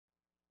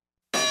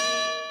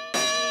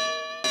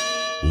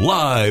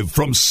Live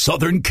from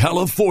Southern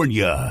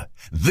California,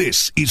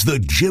 this is the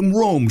Jim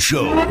Rome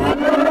Show.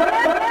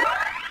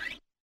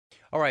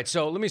 All right,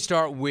 so let me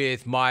start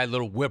with my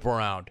little whip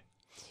around.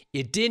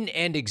 It didn't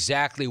end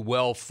exactly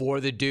well for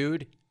the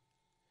dude.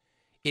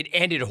 It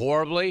ended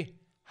horribly.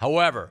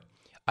 However,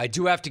 I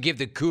do have to give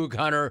the Coug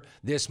Hunter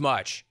this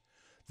much.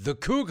 The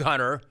Coug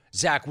Hunter,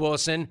 Zach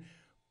Wilson,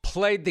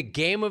 played the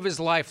game of his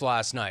life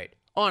last night,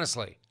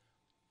 honestly.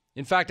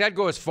 In fact, I'd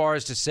go as far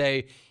as to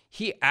say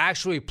he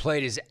actually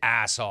played his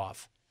ass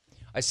off.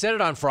 I said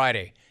it on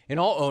Friday, and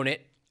I'll own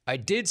it. I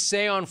did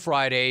say on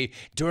Friday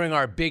during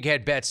our Big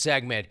Head Bet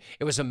segment,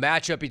 it was a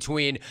matchup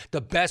between the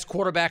best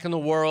quarterback in the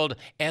world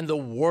and the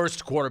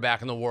worst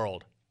quarterback in the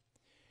world.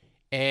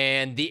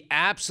 And the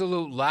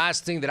absolute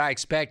last thing that I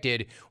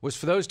expected was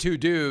for those two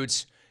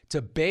dudes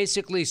to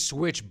basically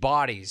switch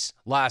bodies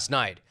last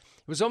night.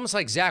 It was almost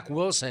like Zach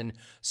Wilson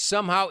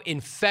somehow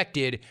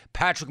infected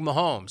Patrick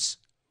Mahomes.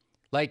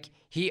 Like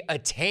he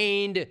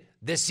attained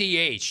the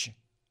CH.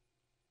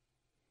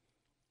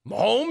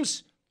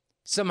 Mahomes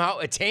somehow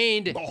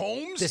attained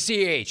the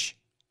CH.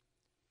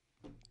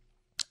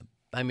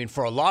 I mean,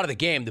 for a lot of the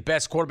game, the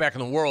best quarterback in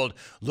the world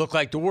looked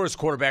like the worst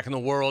quarterback in the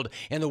world,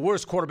 and the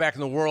worst quarterback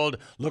in the world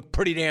looked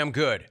pretty damn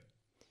good.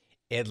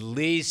 At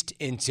least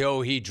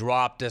until he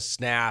dropped a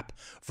snap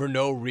for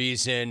no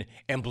reason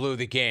and blew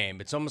the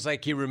game. It's almost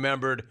like he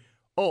remembered,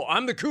 oh,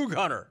 I'm the Coug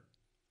Hunter.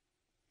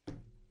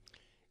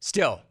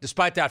 Still,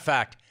 despite that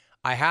fact,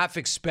 I half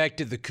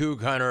expected the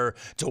Coug Hunter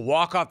to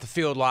walk off the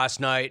field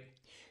last night,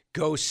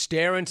 go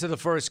stare into the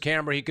first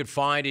camera he could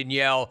find and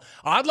yell,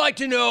 I'd like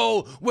to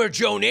know where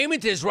Joe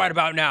Namath is right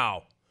about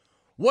now.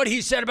 What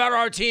he said about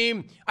our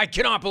team, I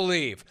cannot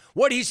believe.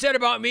 What he said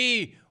about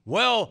me,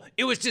 well,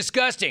 it was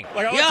disgusting.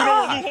 Like, I'd like to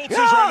know where Lou Holtz is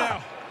right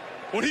now.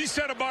 What he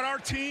said about our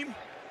team,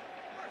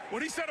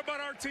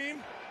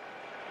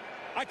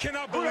 I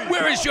cannot believe.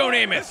 Where is Joe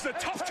Namath? This is a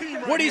tough team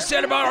right what he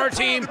said about our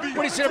team,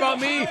 what he said about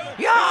me,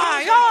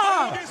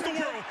 Against the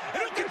world.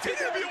 It'll continue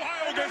to be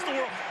Ohio against the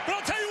world. But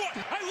I'll tell you what,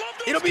 I love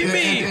those it'll be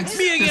me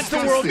against the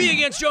world, me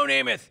against Joe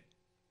Namath.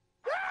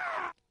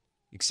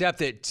 Except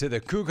that to the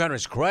Coug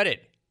Hunter's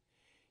credit,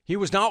 he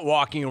was not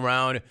walking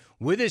around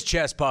with his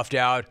chest puffed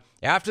out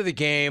after the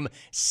game,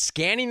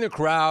 scanning the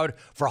crowd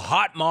for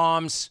hot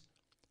moms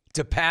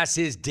to pass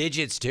his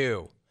digits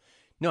to.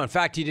 No, in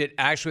fact, he did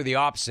actually the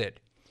opposite.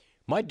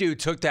 My dude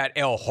took that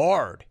L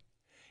hard,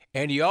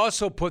 and he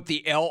also put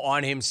the L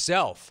on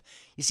himself.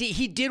 You see,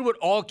 he did what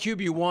all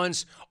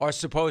QB1s are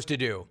supposed to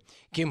do.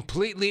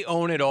 Completely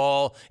own it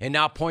all and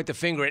not point the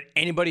finger at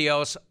anybody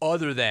else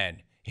other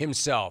than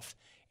himself.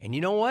 And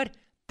you know what?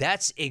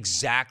 That's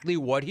exactly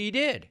what he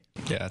did.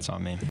 Yeah, that's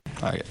on me.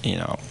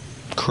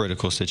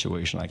 Critical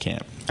situation. I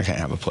can't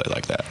have a play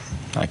like that.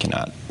 I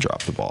cannot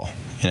drop the ball.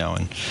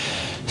 And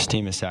this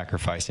team is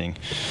sacrificing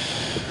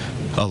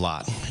a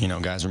lot.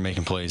 Guys were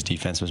making plays.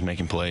 Defense was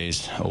making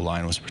plays.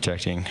 O-line was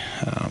protecting.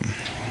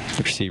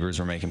 The receivers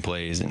were making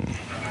plays, and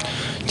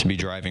to be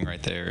driving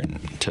right there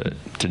and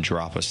to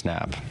drop a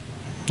snap,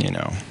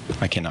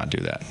 I cannot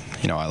do that.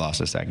 I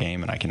lost us that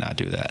game, and I cannot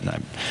do that. And I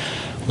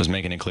was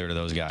making it clear to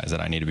those guys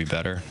that I need to be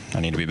better.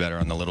 I need to be better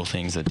on the little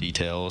things, the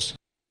details.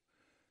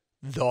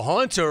 The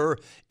Hunter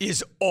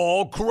is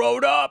all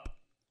crowed up.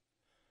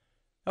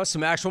 That was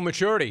some actual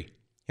maturity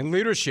and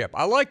leadership.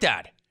 I like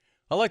that.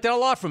 I like that a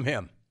lot from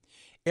him.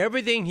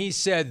 Everything he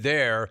said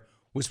there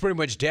was pretty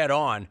much dead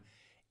on.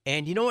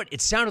 And you know what?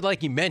 It sounded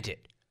like he meant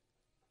it.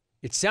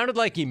 It sounded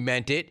like he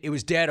meant it. It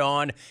was dead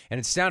on, and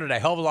it sounded a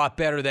hell of a lot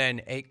better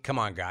than, hey, come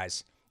on,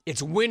 guys.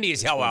 It's windy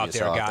as hell out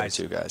there,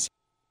 guys.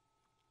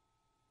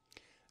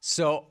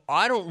 So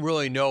I don't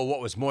really know what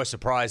was more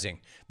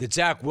surprising, that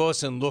Zach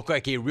Wilson looked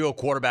like a real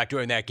quarterback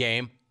during that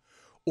game,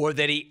 or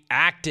that he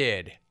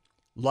acted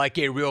like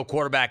a real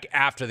quarterback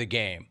after the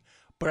game.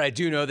 But I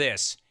do know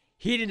this.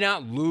 He did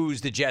not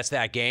lose the Jets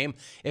that game.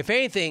 If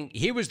anything,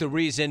 he was the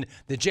reason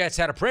the Jets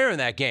had a prayer in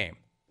that game.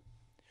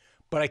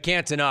 But I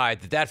can't deny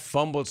that that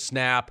fumbled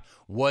snap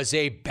was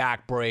a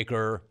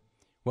backbreaker.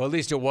 Well, at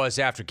least it was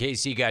after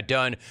KC got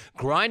done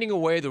grinding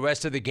away the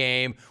rest of the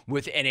game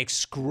with an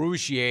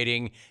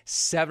excruciating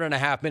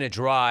 7.5-minute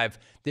drive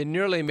that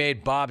nearly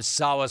made Bob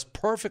Saleh's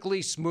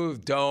perfectly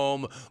smooth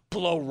dome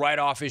blow right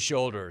off his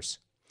shoulders.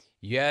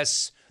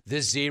 Yes,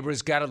 the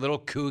Zebras got a little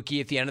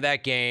kooky at the end of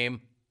that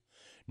game.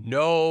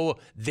 No,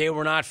 they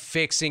were not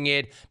fixing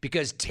it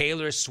because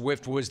Taylor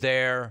Swift was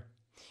there.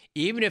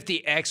 Even if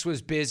the X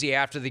was busy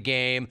after the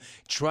game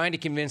trying to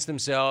convince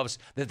themselves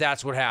that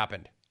that's what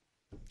happened.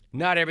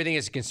 Not everything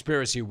is a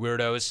conspiracy,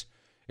 weirdos,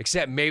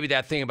 except maybe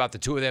that thing about the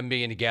two of them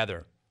being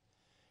together.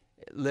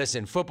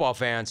 Listen, football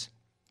fans,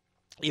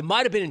 it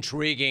might have been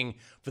intriguing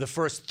for the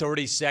first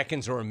 30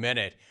 seconds or a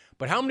minute,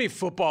 but how many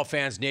football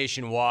fans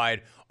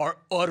nationwide are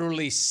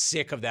utterly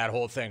sick of that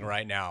whole thing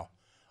right now?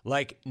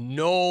 Like,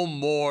 no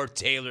more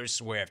Taylor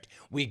Swift.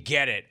 We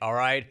get it, all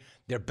right?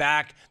 They're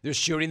back. They're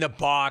shooting the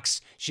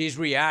box. She's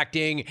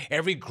reacting.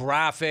 Every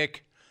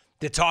graphic.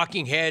 The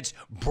talking heads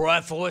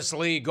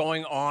breathlessly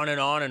going on and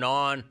on and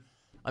on.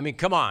 I mean,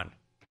 come on.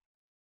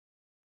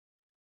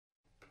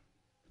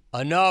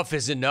 Enough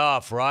is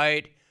enough,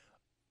 right?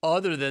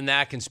 Other than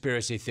that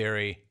conspiracy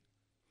theory,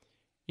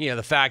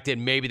 the fact that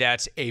maybe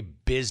that's a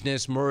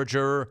business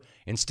merger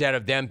instead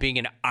of them being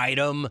an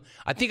item.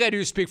 I think I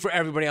do speak for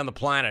everybody on the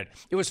planet.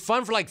 It was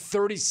fun for like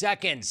 30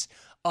 seconds.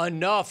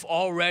 Enough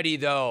already,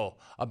 though,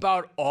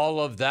 about all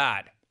of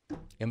that.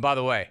 And by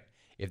the way,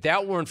 if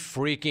that weren't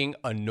freaking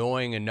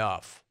annoying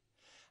enough,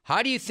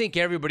 how do you think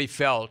everybody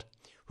felt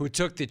who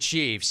took the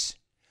Chiefs,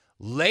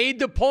 laid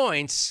the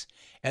points,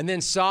 and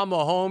then saw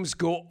Mahomes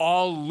go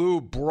all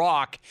Lou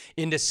Brock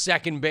into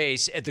second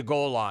base at the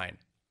goal line?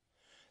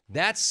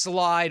 That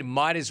slide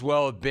might as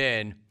well have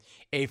been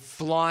a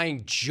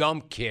flying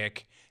jump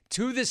kick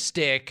to the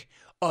stick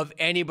of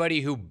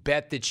anybody who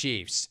bet the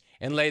Chiefs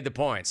and laid the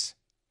points.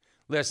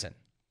 Listen,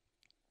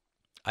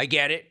 I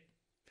get it.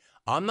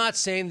 I'm not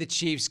saying the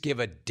Chiefs give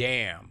a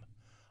damn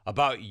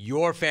about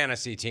your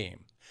fantasy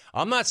team.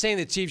 I'm not saying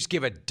the Chiefs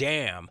give a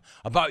damn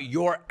about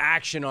your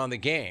action on the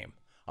game.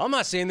 I'm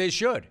not saying they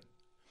should.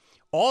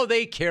 All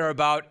they care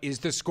about is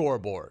the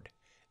scoreboard.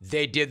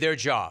 They did their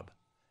job.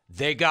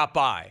 They got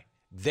by.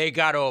 They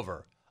got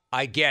over.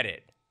 I get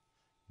it.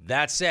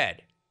 That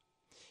said,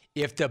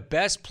 if the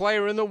best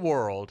player in the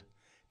world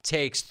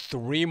takes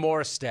 3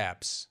 more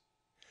steps,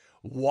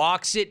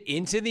 walks it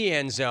into the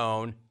end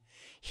zone,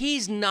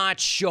 he's not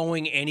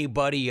showing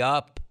anybody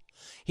up.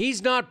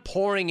 He's not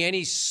pouring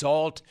any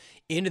salt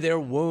into their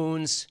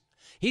wounds.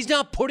 He's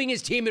not putting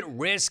his team at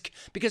risk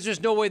because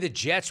there's no way the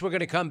Jets were going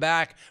to come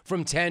back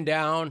from 10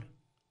 down.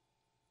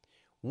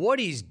 What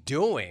he's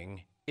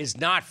doing is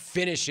not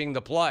finishing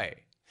the play.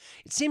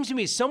 It seems to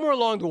me somewhere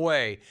along the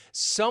way,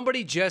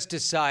 somebody just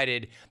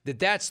decided that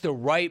that's the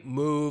right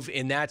move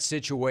in that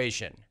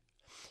situation.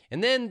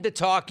 And then the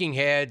talking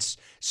heads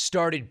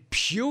started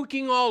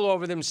puking all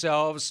over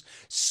themselves,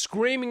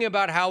 screaming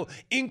about how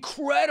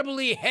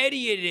incredibly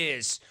heady it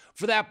is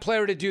for that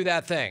player to do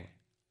that thing.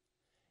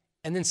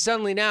 And then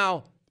suddenly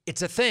now,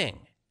 it's a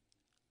thing.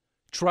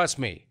 Trust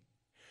me,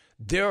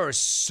 there are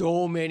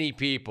so many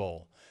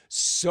people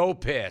so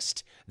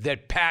pissed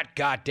that Pat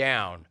got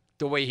down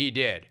the way he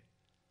did.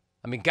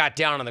 Got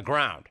down on the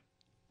ground.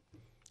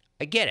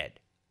 I get it.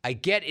 I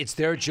get it's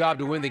their job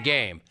to win the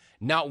game,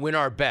 not win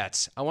our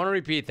bets. I want to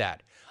repeat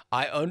that.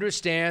 I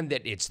understand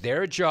that it's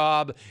their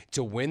job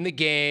to win the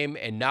game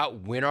and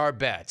not win our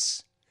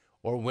bets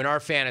or win our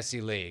fantasy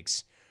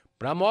leagues.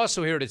 But I'm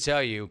also here to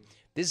tell you,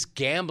 this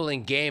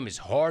gambling game is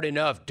hard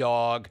enough,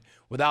 dog,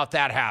 without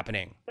that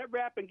happening. That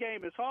rapping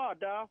game is hard,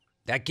 dog.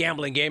 That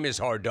gambling game is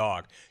hard,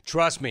 dog.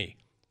 Trust me,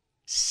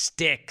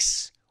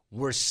 sticks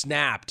were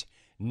snapped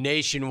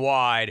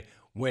nationwide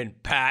when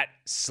Pat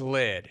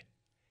slid.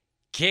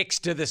 Kicks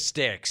to the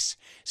sticks.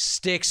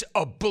 Sticks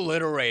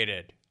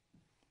obliterated.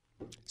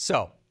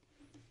 So,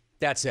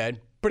 that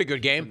said, pretty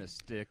good game.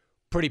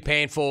 Pretty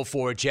painful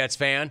for a Jets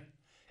fan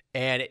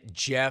and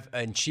Jeff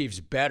and Chiefs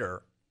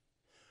better.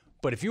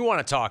 But if you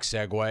want to talk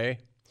segue,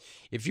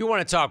 if you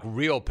want to talk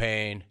real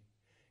pain,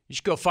 you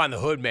should go find the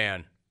Hood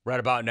Man right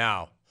about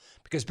now.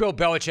 Because Bill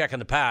Belichick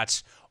and the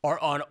Pats are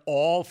on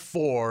all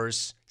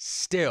fours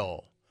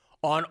still.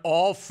 On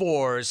all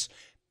fours,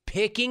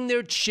 picking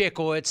their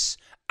chicklets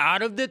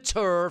out of the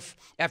turf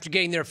after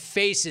getting their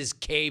faces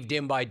caved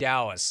in by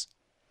Dallas.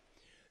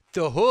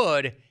 The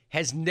Hood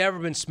has never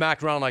been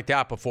smacked around like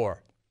that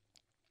before.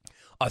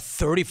 A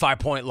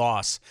 35-point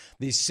loss,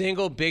 the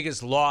single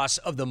biggest loss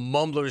of the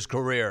Mumbler's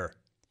career.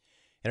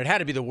 And it had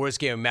to be the worst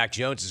game of Mac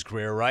Jones'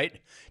 career, right?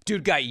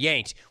 Dude got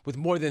yanked with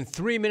more than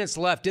 3 minutes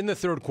left in the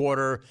third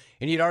quarter,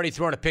 and he'd already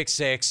thrown a pick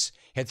six,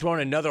 had thrown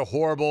another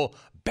horrible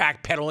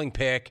backpedaling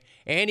pick,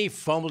 and he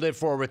fumbled it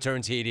for a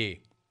return TD.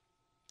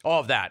 All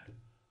of that.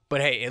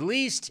 But hey, at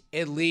least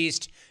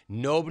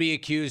nobody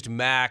accused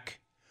Mac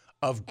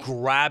of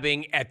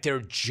grabbing at their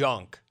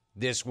junk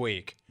this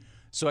week.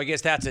 So I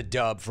guess that's a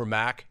dub for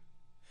Mac.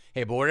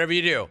 Hey, but whatever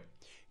you do,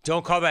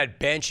 don't call that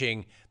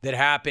benching that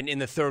happened in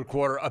the third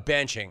quarter a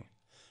benching.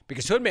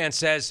 Because Hoodman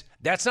says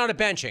that's not a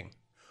benching.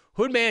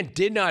 Hoodman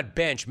did not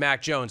bench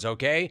Mac Jones,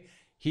 okay?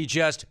 He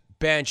just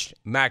benched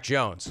Mac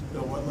Jones.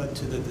 Bill, what led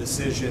to the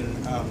decision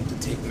to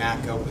take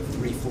Mac out with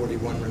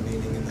 3:41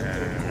 remaining in the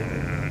third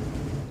quarter?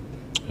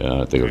 Yeah, I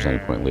don't think there was any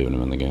point leaving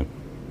him in the game.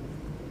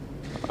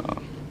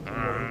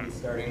 Will he be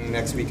starting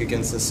next week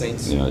against the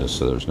Saints? Yeah, just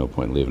so there's no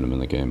point leaving him in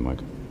the game, Mike.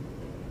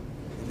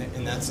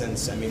 In that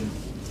sense,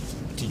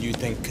 do you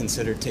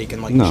consider taking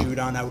No.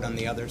 Judon out on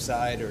the other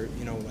side, or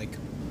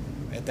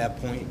at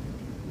that point?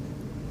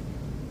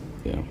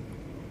 Yeah.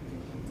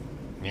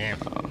 Yeah,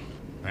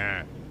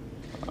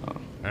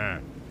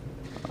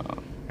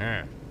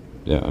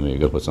 you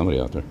got to put somebody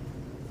out there.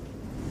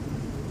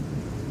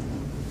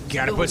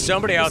 Got to put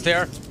somebody out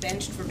there. Was he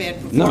benched for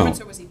bad performance,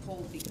 or was he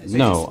pulled because?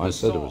 No, I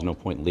said there was no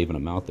point leaving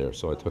him out there,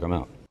 so I took him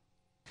out.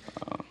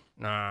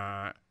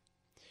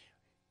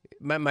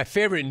 My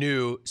favorite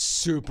new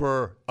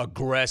super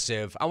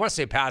aggressive, I want to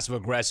say passive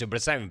aggressive, but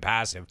it's not even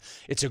passive.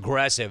 It's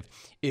aggressive,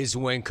 is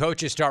when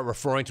coaches start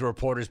referring to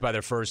reporters by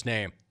their first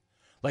name.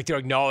 Like they're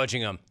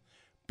acknowledging them.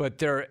 But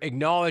they're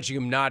acknowledging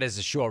them not as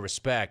a show of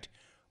respect,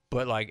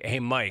 but like, hey,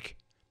 Mike,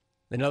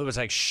 In other words,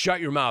 like, shut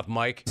your mouth,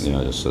 Mike.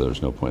 Yeah, just so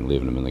there's no point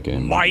leaving him in the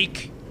game.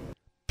 Mike.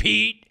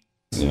 Pete.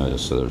 Yeah,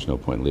 just so there's no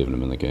point leaving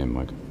him in the game,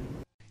 Mike.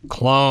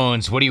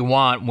 Clones, what do you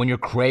want when you're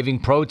craving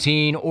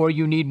protein or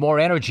you need more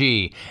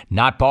energy?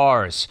 Not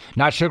bars,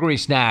 not sugary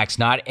snacks,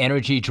 not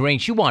energy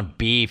drinks. You want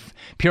beef.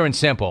 Pure and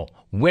simple.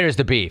 Where's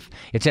the beef?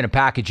 It's in a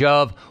package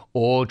of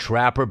Old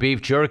Trapper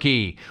beef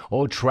jerky.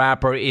 Old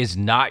Trapper is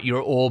not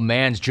your old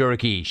man's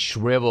jerky.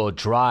 Shriveled,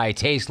 dry,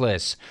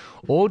 tasteless.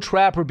 Old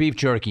Trapper beef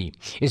jerky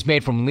is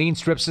made from lean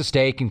strips of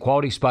steak and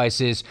quality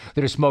spices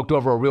that are smoked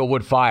over a real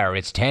wood fire.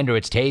 It's tender,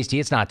 it's tasty,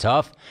 it's not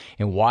tough.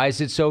 And why is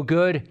it so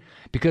good?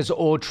 Because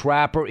Old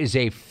Trapper is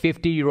a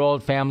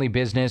 50-year-old family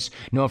business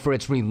known for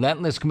its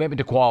relentless commitment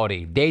to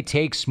quality. They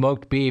take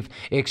smoked beef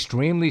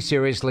extremely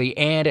seriously,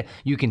 and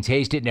you can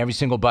taste it in every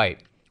single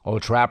bite.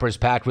 Old Trapper is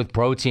packed with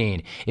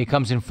protein. It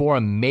comes in 4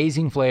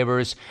 amazing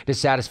flavors to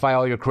satisfy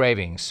all your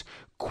cravings.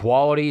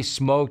 Quality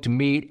smoked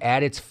meat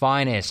at its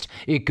finest.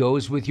 It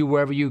goes with you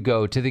wherever you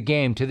go, to the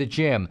game, to the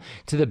gym,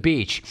 to the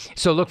beach.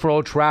 So look for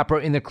Old Trapper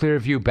in the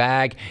Clearview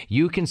bag.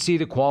 You can see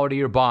the quality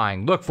you're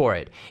buying. Look for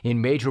it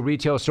in major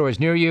retail stores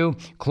near you.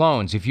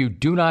 Clones, if you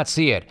do not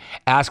see it,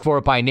 ask for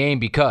it by name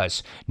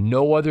because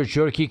no other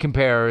jerky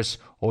compares.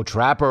 Old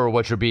Trapper or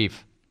what's your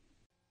beef?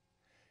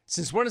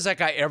 Since when has that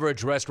guy ever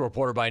addressed a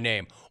reporter by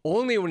name?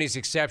 Only when he's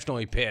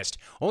exceptionally pissed.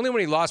 Only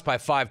when he lost by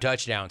 5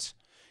 touchdowns.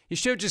 You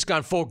should have just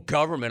gone full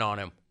government on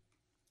him.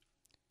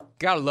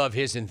 Gotta love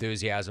his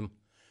enthusiasm.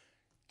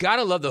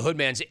 Gotta love the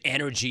Hoodman's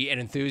energy and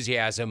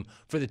enthusiasm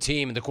for the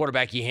team and the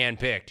quarterback he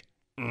handpicked.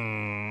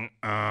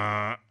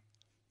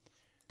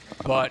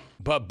 But.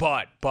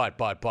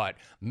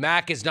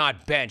 Mac is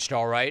not benched,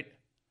 all right?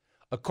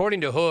 According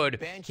to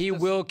Hood, he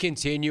will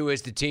continue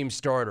as the team's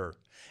starter.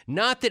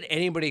 Not that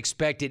anybody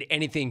expected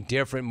anything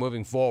different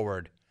moving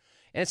forward.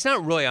 And it's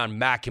not really on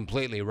Mac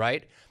completely,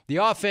 right? The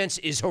offense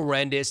is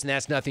horrendous, and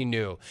that's nothing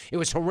new. It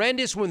was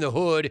horrendous when the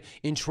Hood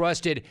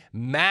entrusted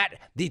Matt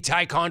the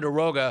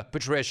Ticonderoga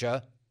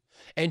Patricia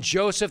and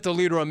Joseph the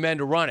leader of men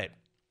to run it.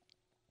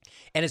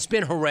 And it's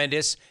been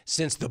horrendous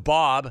since the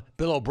Bob,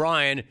 Bill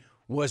O'Brien,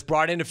 was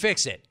brought in to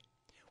fix it.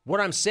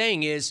 What I'm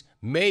saying is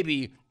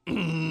maybe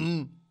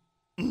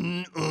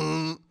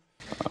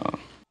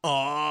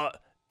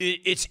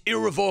it's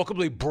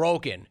irrevocably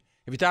broken.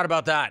 Have you thought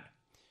about that?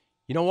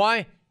 You know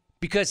why?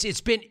 Because it's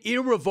been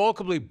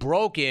irrevocably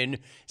broken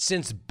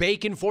since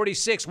Bacon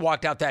 46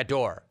 walked out that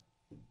door.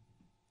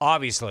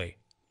 Obviously.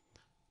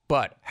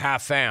 But,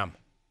 half fam,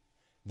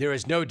 there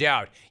is no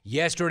doubt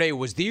yesterday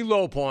was the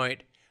low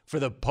point for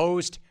the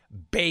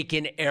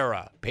post-Bacon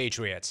era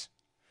Patriots.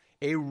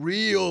 A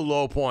real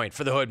low point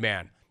for the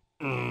Hoodman.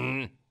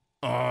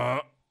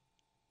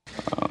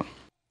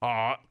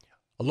 A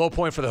low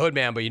point for the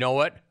Hoodman, but you know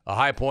what? A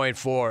high point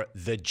for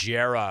the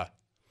Jera.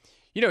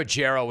 You know,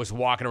 Jera was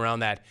walking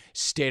around that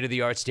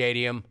state-of-the-art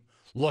stadium,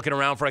 looking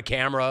around for a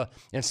camera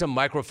and some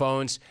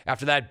microphones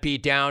after that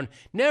beatdown.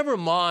 Never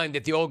mind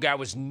that the old guy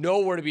was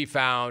nowhere to be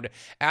found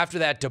after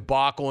that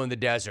debacle in the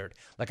desert.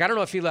 Like, I don't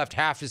know if he left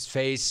half his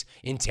face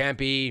in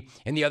Tempe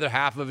and the other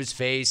half of his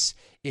face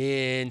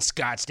in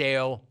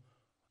Scottsdale.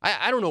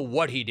 I don't know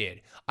what he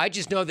did. I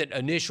just know that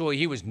initially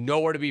he was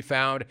nowhere to be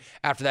found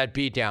after that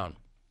beatdown.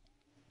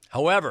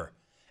 However,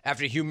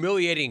 after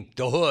humiliating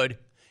the Hood,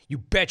 you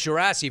bet your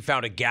ass he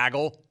found a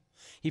gaggle.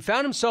 He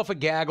found himself a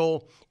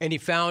gaggle, and he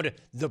found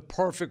the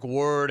perfect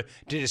word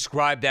to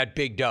describe that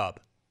big dub.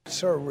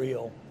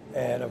 Surreal.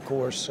 And, of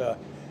course,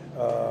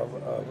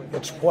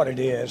 it's what it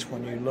is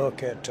when you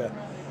look at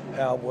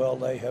how well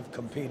they have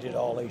competed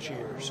all these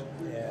years.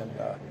 And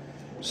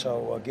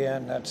so,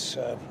 again,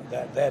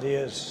 that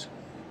is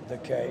the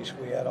case.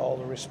 We had all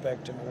the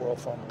respect in the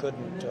world for him.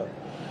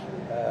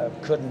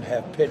 Couldn't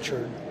have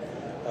pictured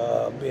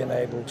being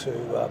able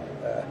to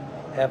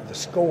have the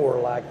score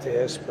like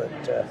this, but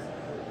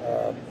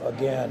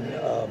again,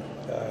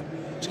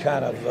 it's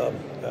kind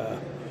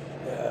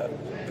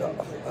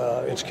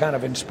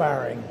of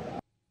inspiring.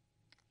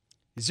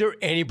 Is there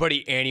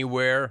anybody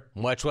anywhere,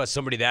 much less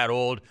somebody that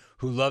old,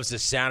 who loves the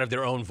sound of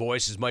their own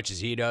voice as much as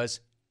he does?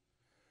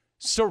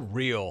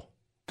 Surreal.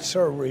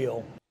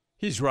 Surreal.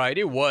 He's right.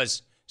 It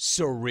was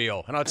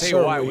surreal. And I'll tell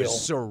you why it was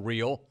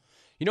surreal.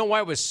 You know why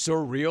it was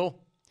surreal?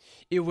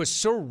 It was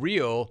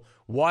surreal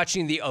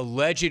watching the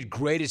alleged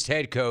greatest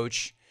head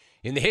coach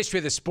in the history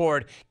of the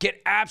sport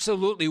get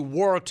absolutely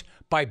worked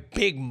by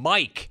Big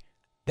Mike.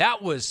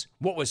 That was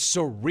what was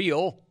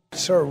surreal.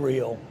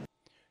 Surreal.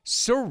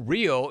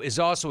 Surreal is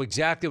also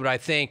exactly what I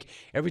think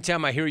every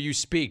time I hear you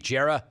speak,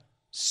 Jera.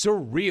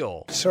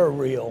 Surreal.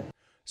 Surreal.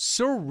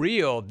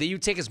 Surreal that you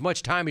take as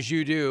much time as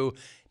you do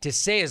to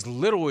say as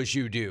little as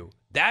you do.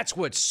 That's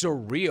what's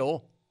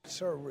surreal.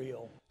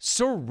 Surreal.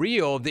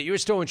 Surreal that you're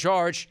still in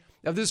charge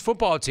of this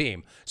football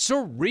team.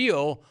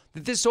 Surreal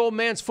that this old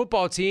man's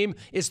football team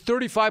is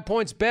 35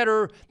 points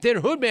better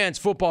than Hoodman's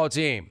football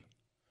team.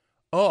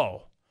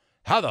 Oh,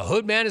 how the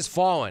Hoodman has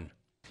fallen.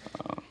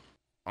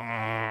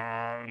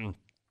 Hoodman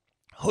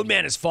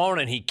has fallen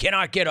and he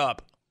cannot get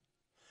up.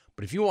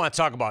 But if you want to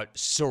talk about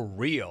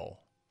surreal,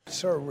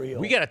 Surreal.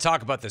 We got to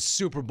talk about the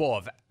Super Bowl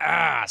of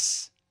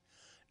ass.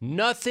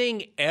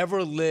 Nothing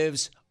ever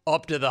lives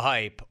up to the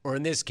hype, or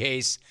in this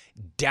case,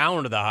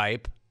 down to the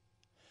hype,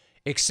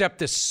 except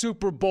the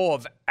Super Bowl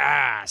of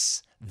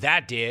ass.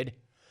 That did.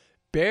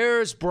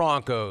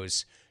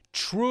 Bears-Broncos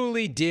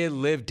truly did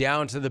live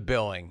down to the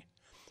billing.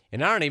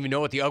 And I don't even know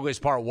what the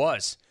ugliest part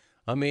was.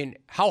 I mean,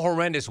 how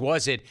horrendous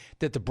was it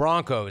that the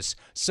Broncos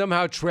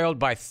somehow trailed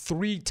by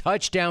 3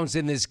 touchdowns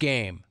in this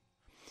game?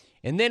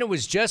 And then it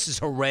was just as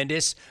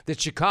horrendous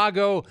that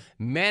Chicago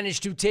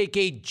managed to take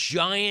a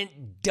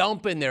giant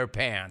dump in their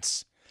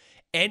pants,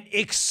 an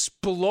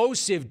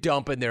explosive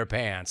dump in their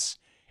pants,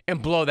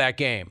 and blow that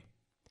game.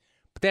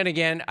 But then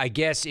again, I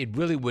guess it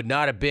really would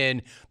not have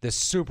been the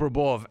Super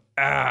Bowl of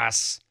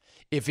ass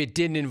if it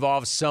didn't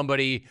involve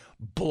somebody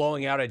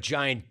blowing out a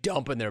giant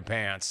dump in their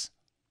pants.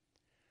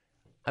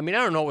 I mean, I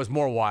don't know what was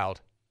more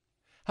wild.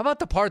 How about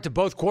the part that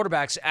both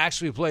quarterbacks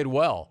actually played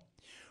well?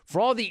 For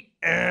all the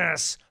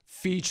ass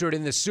featured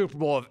in the Super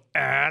Bowl of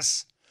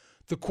ass,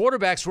 the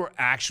quarterbacks were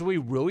actually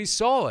really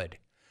solid.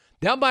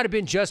 That might have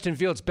been Justin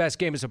Fields' best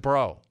game as a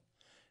pro.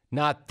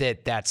 Not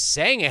that that's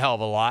saying a hell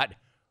of a lot,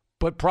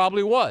 but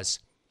probably was.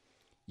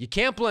 You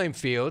can't blame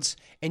Fields,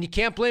 and you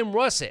can't blame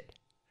Russett,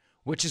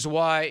 which is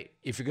why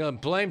if you're going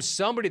to blame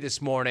somebody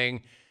this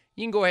morning,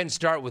 you can go ahead and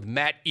start with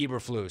Matt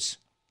Eberflus.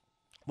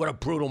 What a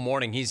brutal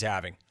morning he's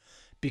having,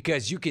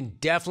 because you can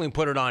definitely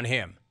put it on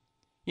him.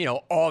 You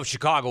know, all of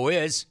Chicago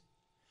is.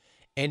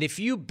 And if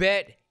you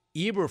bet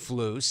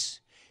Eberflus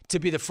to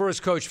be the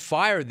first coach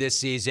fired this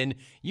season,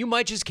 you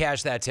might just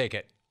cash that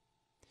ticket.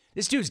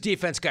 This dude's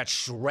defense got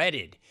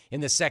shredded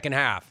in the second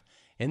half,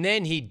 and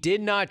then he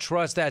did not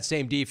trust that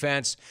same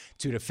defense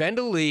to defend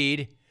a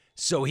lead,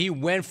 so he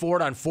went for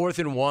it on 4th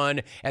and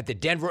 1 at the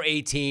Denver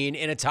 18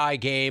 in a tie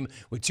game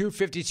with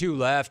 2:52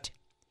 left.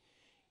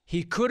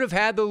 He could have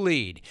had the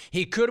lead.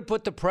 He could have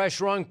put the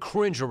pressure on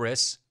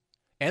Cringerous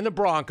and the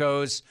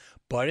Broncos,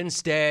 but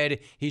instead,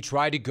 he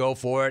tried to go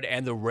for it,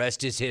 and the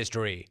rest is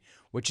history,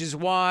 which is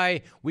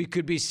why we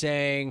could be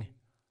saying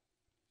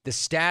the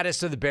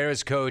status of the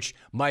Bears coach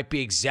might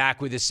be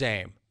exactly the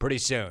same pretty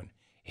soon.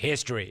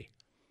 History.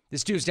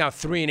 This dude's now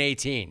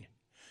 3-18.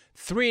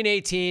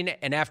 3-18,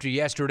 and after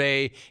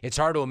yesterday, it's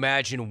hard to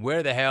imagine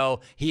where the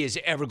hell he is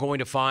ever going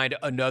to find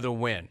another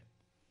win.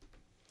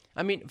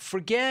 I mean,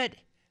 forget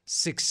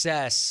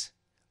success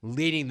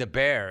leading the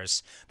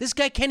Bears. This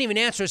guy can't even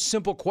answer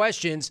simple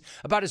questions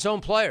about his own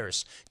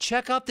players.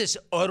 Check out this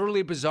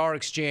utterly bizarre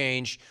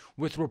exchange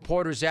with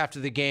reporters after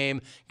the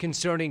game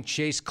concerning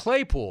Chase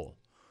Claypool,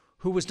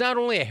 who was not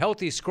only a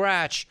healthy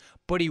scratch,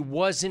 but he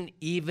wasn't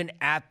even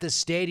at the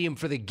stadium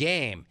for the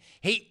game.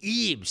 Hey,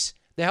 Eves,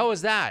 the hell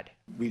is that?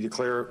 We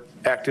declare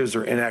actives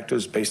or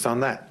inactives based on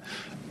that.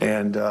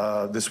 And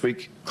this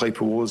week,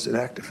 Claypool was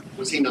inactive.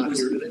 Was he not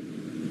here today?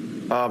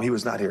 He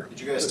was not here. Did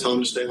you guys tell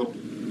him to stay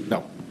home?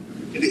 No.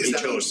 He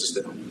chose to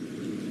stay home.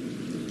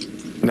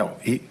 No,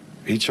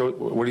 he chose.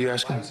 What are you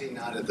asking? Why was he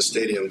not at the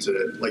stadium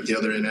today, like the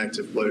other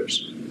inactive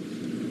players?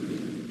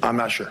 I'm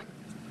not sure.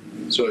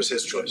 So it's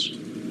his choice.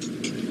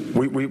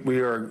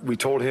 We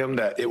told him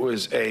that it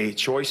was a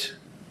choice,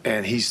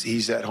 and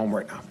he's at home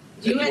right now.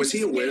 Was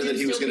he aware that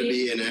he was going to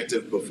be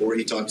inactive before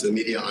he talked to the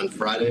media on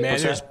Friday?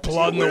 Man, there's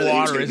blood in the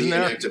water, isn't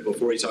there? Inactive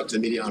before he talked to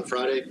the media on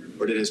Friday,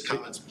 or did his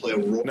comments play a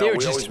role? They were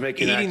just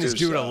eating this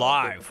dude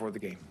alive before the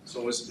game.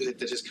 So did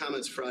his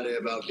comments Friday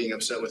about being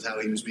upset with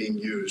how he was being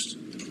used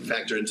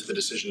factor into the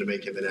decision to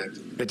make him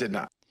inactive? It did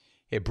not.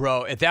 Hey,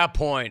 bro, at that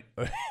point,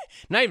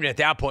 not even at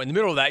that point, in the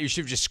middle of that, you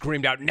should have just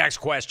screamed out, next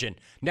question,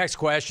 next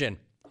question.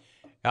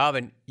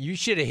 Alvin, you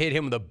should have hit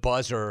him with a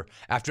buzzer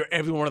after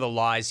every one of the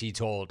lies he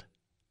told.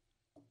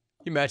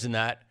 Can you imagine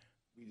that?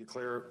 We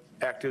declare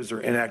actives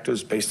or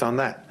inactives based on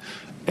that.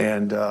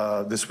 And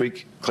this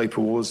week,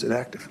 Claypool was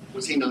inactive.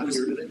 Was he not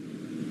here today?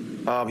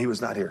 He was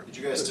not here. Did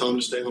you guys tell him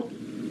to stay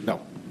home?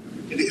 No.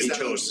 He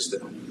chose to stay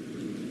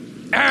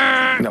home.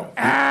 No.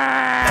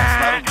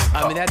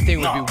 I mean, that thing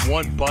would be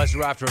one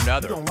buzzer after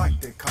another.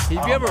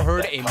 Have you ever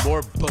heard a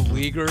more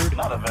beleaguered,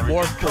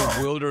 more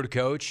bewildered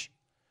coach?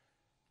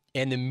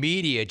 And the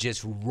media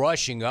just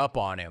rushing up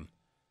on him,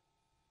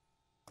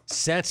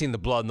 sensing the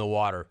blood in the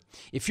water.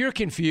 If you're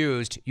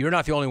confused, you're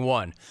not the only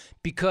one,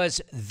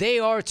 because they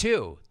are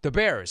too, the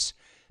Bears.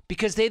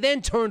 Because they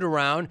then turned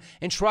around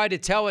and tried to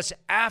tell us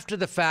after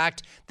the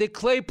fact that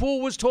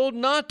Claypool was told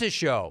not to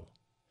show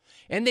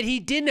and that he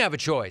didn't have a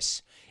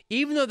choice,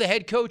 even though the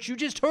head coach you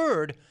just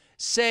heard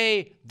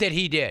say that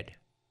he did.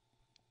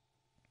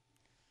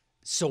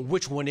 So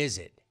which one is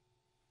it?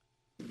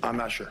 I'm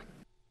not sure.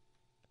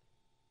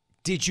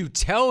 Did you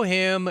tell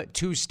him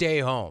to stay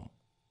home?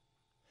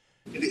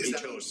 He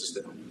chose to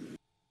stay home.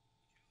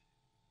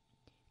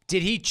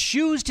 Did he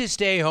choose to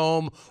stay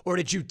home, or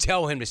did you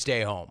tell him to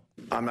stay home?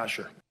 I'm not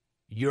sure.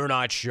 You're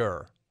not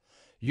sure.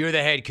 You're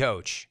the head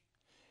coach.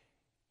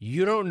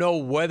 You don't know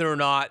whether or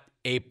not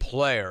a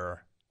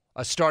player,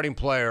 a starting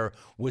player,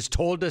 was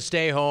told to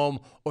stay home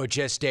or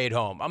just stayed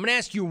home. I'm going to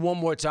ask you one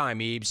more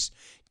time, Ebes.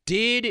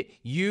 Did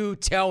you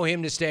tell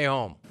him to stay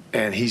home?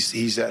 And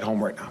he's at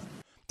home right now.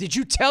 Did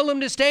you tell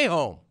him to stay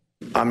home?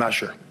 I'm not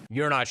sure.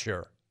 You're not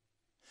sure.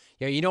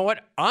 Yeah, you know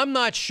what? I'm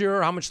not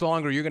sure how much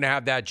longer you're going to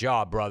have that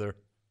job, brother.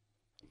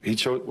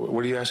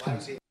 What are you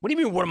asking? What do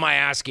you mean, what am I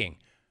asking?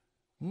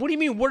 What do you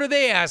mean, what are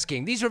they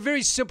asking? These are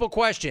very simple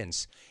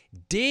questions.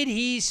 Did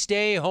he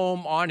stay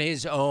home on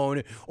his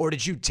own, or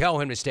did you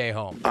tell him to stay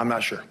home? I'm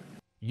not sure.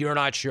 You're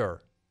not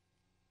sure.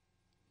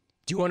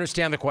 Do you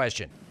understand the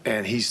question?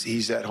 And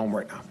he's at home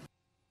right now.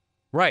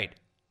 Right.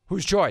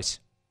 Whose choice?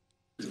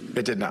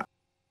 It did not.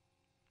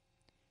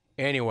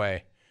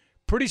 Anyway,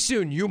 pretty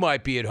soon you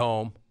might be at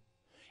home,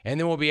 and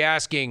then we'll be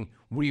asking,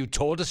 were you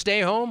told to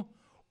stay home,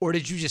 or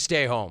did you just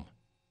stay home?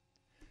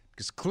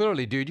 Because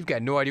clearly, dude, you've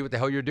got no idea what the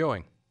hell you're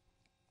doing.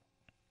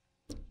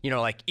 You know,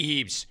 like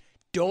Eves,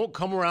 don't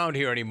come around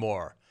here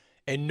anymore,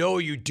 and no,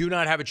 you do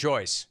not have a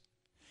choice.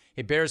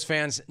 Hey, Bears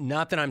fans,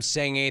 not that I'm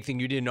saying anything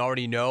you didn't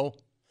already know.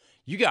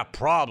 You got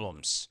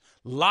problems,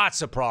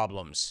 lots of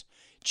problems.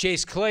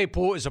 Chase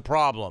Claypool is a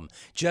problem.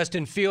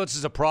 Justin Fields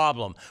is a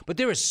problem. But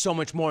there is so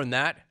much more than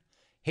that.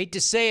 Hate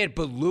to say it,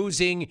 but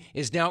losing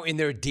is now in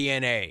their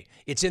DNA.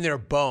 It's in their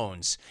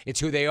bones. It's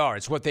who they are.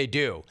 It's what they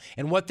do.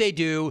 And what they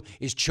do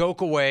is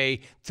choke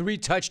away 3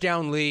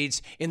 touchdown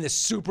leads in the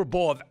Super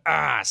Bowl of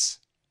ass.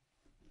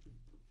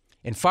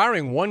 And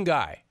firing one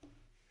guy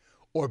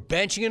or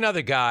benching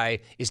another guy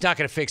is not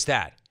going to fix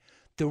that.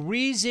 The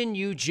reason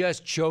you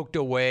just choked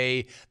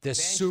away the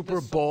Super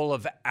Bowl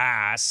of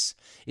ass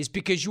is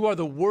because you are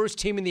the worst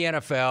team in the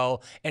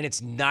NFL, and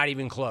it's not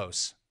even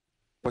close.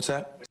 What's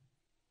that?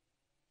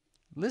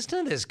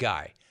 Listen to this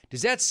guy.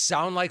 Does that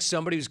sound like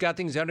somebody who's got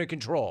things under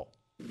control?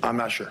 I'm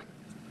not sure.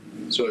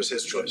 So it's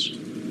his choice.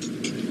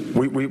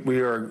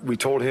 We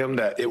told him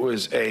that it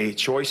was a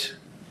choice,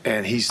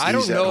 and I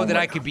don't know that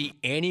I could could be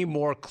any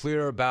more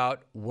clear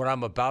about what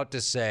I'm about to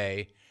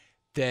say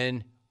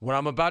than what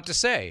I'm about to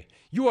say.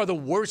 You are the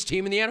worst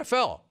team in the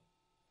NFL,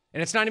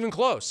 and it's not even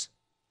close.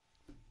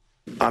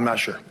 I'm not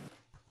sure.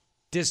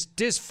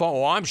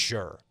 I'm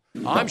sure.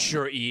 I'm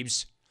sure,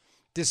 Eves.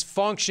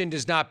 Dysfunction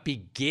does not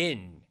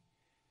begin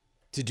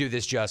to do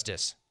this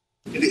justice.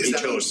 He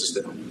chose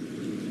to stay.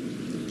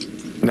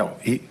 No,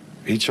 he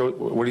chose.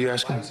 What are you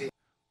asking?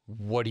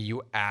 What are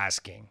you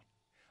asking?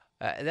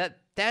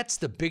 That's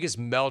the biggest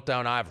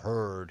meltdown I've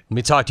heard. Let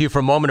me talk to you for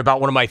a moment about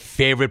one of my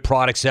favorite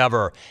products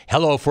ever,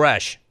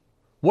 HelloFresh.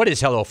 What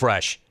is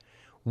HelloFresh?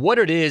 What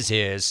it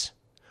is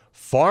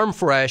farm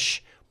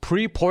fresh,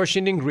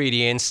 pre-portioned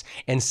ingredients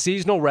and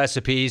seasonal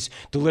recipes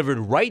delivered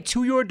right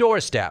to your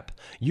doorstep.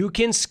 You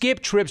can skip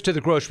trips to the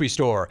grocery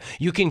store.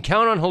 You can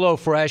count on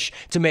HelloFresh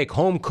to make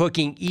home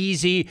cooking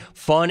easy,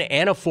 fun,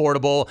 and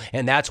affordable,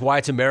 and that's why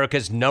it's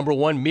America's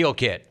 #1 meal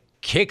kit.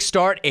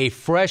 Kickstart a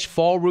fresh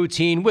fall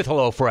routine with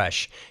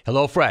HelloFresh.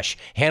 HelloFresh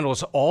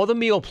handles all the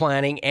meal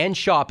planning and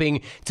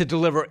shopping to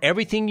deliver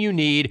everything you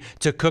need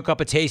to cook up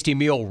a tasty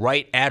meal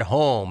right at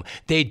home.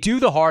 They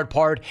do the hard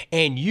part,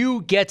 and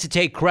you get to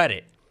take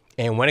credit.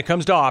 And when it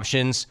comes to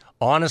options,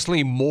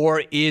 honestly,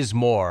 more is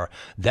more.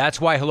 That's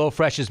why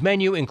HelloFresh's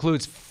menu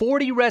includes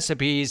 40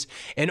 recipes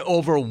and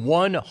over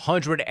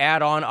 100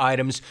 add-on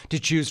items to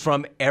choose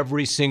from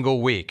every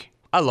single week.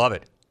 I love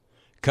it.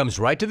 Comes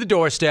right to the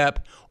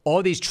doorstep,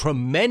 all these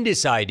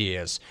tremendous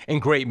ideas and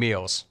great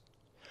meals.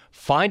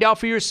 Find out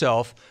for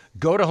yourself.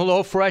 Go to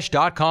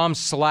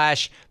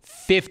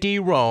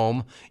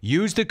HelloFresh.com/50Rome.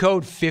 Use the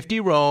code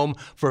 50Rome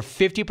for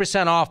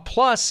 50% off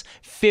plus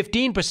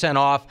 15%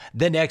 off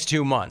the next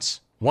 2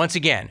 months. Once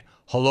again,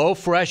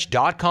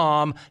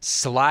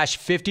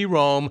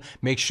 HelloFresh.com/50Rome.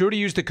 Make sure to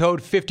use the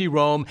code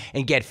 50Rome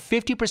and get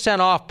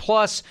 50% off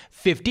plus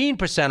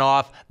 15%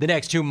 off the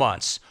next 2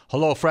 months.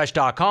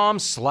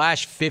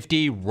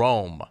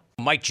 HelloFresh.com/50Rome.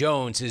 Mike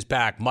Jones is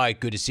back.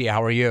 Mike, good to see you.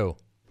 How are you?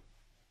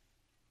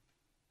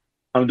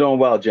 I'm doing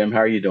well, Jim. How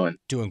are you doing?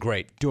 Doing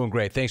great.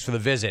 Thanks for the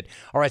visit.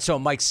 All right, so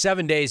Mike,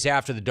 7 days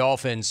after the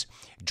Dolphins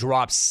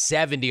drop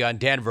 70 on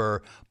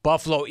Denver,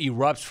 Buffalo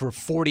erupts for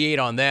 48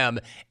 on them,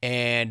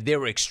 and they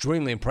were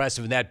extremely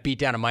impressive in that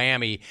beatdown in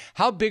Miami.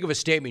 How big of a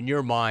statement in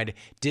your mind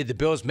did the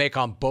Bills make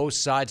on both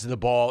sides of the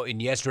ball in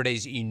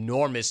yesterday's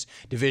enormous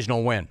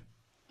divisional win?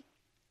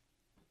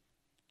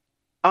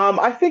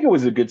 I think it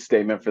was a good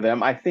statement for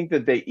them. I think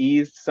that they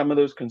eased some of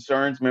those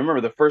concerns.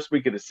 Remember, the first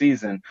week of the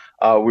season,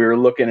 we were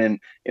looking and,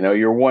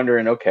 you're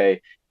wondering,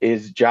 okay,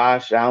 is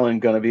Josh Allen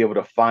going to be able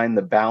to find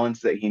the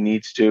balance that he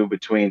needs to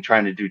between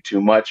trying to do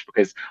too much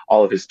because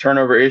all of his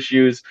turnover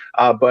issues?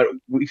 But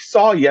we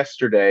saw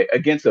yesterday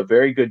against a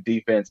very good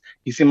defense,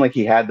 he seemed like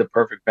he had the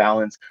perfect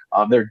balance.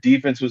 Their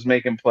defense was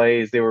making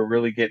plays. They were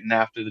really getting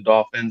after the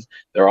Dolphins.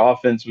 Their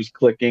offense was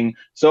clicking.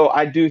 So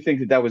I do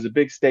think that was a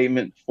big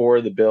statement for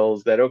the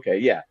Bills that, okay,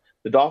 yeah,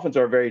 the Dolphins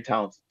are a very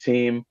talented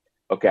team.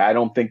 Okay, I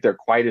don't think they're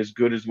quite as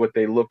good as what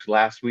they looked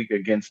last week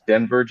against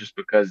Denver just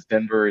because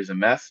Denver is a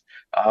mess.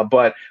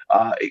 But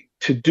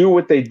to do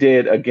what they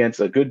did against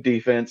a good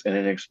defense and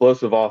an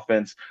explosive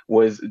offense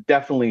was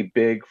definitely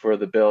big for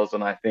the Bills.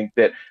 And I think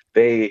that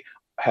they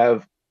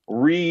have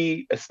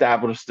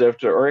re-established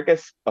or I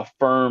guess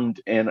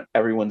affirmed in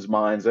everyone's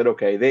minds that,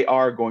 okay, they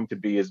are going to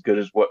be as good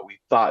as what we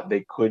thought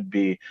they could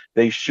be.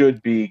 They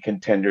should be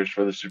contenders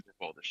for the Super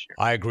Bowl this year.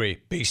 I agree.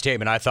 Big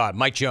statement, I thought.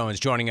 Mike Jones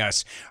joining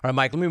us. All right,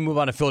 Mike, let me move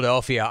on to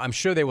Philadelphia. I'm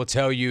sure they will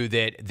tell you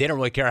that they don't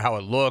really care how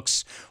it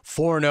looks.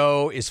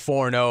 4-0 is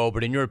 4-0,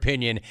 but in your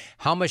opinion,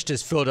 how much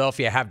does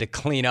Philadelphia have to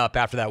clean up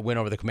after that win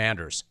over the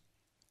Commanders?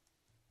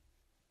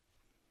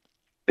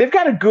 They've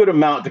got a good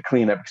amount to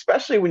clean up,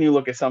 especially when you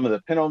look at some of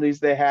the penalties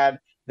they had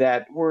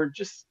that were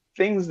just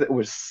things that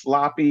was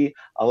sloppy,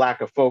 a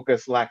lack of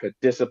focus, lack of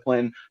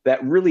discipline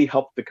that really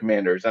helped the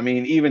Commanders. I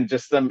mean, even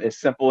just some as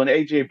simple, and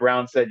A.J.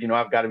 Brown said,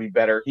 I've got to be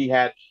better. He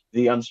had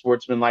the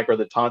unsportsmanlike or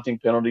the taunting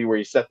penalty where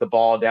he set the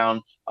ball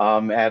down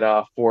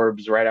at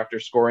Forbes right after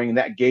scoring. And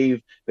that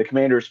gave the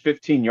Commanders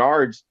 15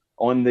 yards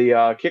on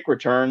the kick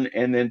return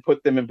and then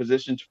put them in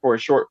position for a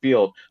short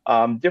field.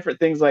 Different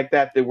things like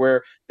that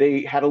where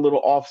they had a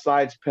little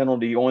offsides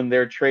penalty on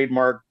their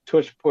trademark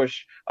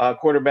tush-push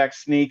quarterback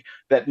sneak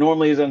that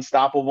normally is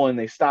unstoppable, and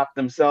they stopped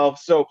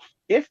themselves. So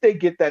if they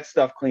get that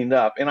stuff cleaned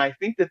up, and I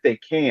think that they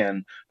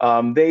can,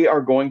 they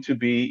are going to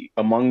be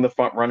among the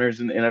front runners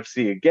in the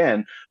NFC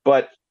again.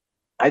 But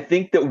I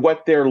think that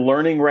what they're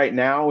learning right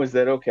now is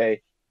that,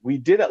 okay, we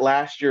did it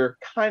last year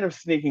kind of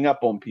sneaking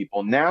up on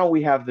people. Now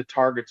we have the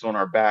targets on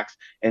our backs,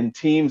 and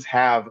teams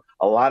have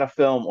a lot of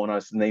film on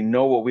us, and they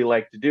know what we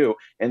like to do.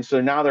 And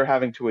so now they're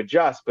having to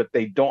adjust, but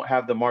they don't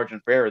have the margin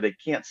for error. They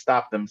can't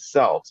stop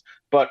themselves.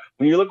 But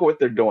when you look at what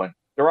they're doing,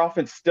 their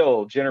offense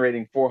still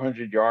generating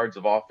 400 yards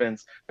of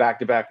offense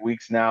back-to-back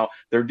weeks now.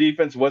 Their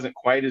defense wasn't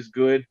quite as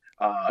good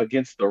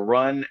against the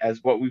run as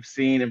what we've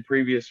seen in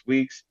previous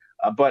weeks,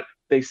 but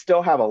they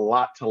still have a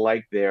lot to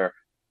like there.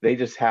 They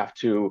just have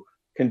to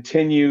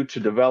continue to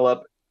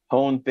develop,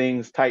 hone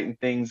things, tighten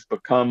things,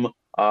 become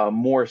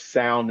more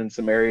sound in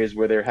some areas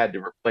where they had to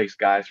replace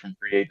guys from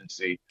free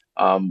agency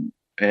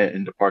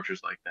and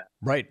departures like that.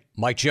 Right.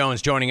 Mike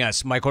Jones joining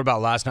us. Mike, what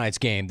about last night's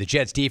game? The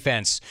Jets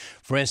defense,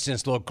 for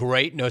instance, looked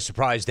great. No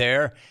surprise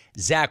there.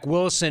 Zach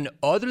Wilson,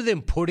 other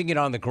than putting it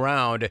on the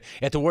ground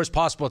at the worst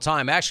possible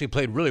time, actually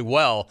played really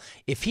well.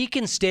 If he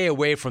can stay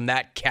away from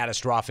that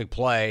catastrophic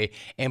play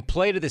and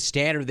play to the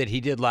standard that he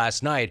did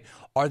last night,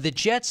 are the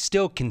Jets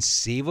still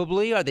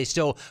conceivably, are they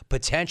still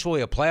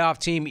potentially a playoff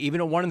team, even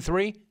at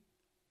 1-3?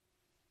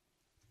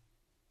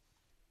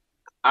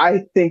 I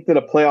think that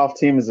a playoff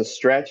team is a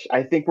stretch.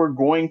 I think we're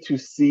going to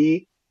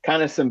see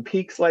kind of some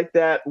peaks like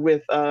that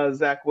with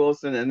Zach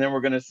Wilson, and then we're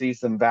going to see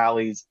some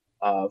valleys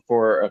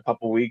for a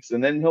couple weeks,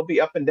 and then he'll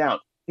be up and down.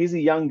 He's a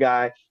young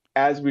guy.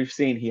 As we've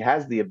seen, he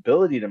has the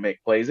ability to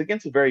make plays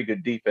against a very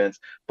good defense,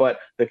 but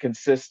the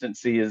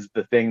consistency is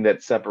the thing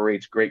that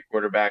separates great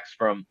quarterbacks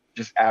from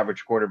just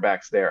average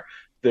quarterbacks there.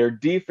 Their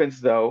defense,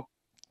 though,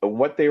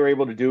 what they were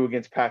able to do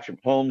against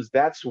Patrick Mahomes,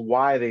 that's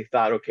why they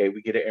thought, okay,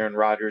 we get Aaron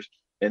Rodgers,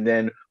 and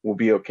then we'll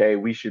be okay.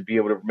 We should be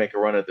able to make a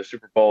run at the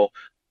Super Bowl.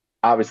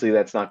 Obviously,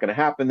 that's not going to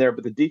happen there,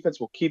 but the defense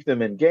will keep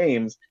them in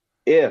games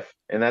if,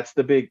 and that's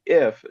the big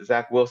if,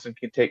 Zach Wilson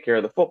can take care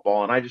of the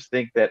football. And I just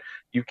think that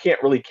you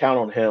can't really count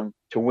on him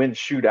to win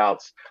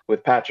shootouts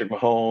with Patrick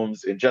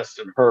Mahomes and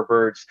Justin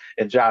Herbert's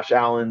and Josh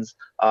Allen's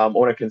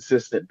on a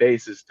consistent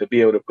basis to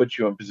be able to put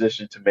you in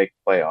position to make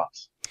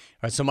playoffs. All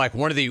right, so Mike,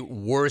 one of the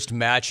worst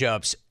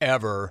matchups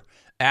ever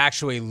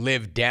actually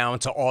lived down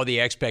to all the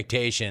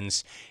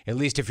expectations, at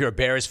least if you're a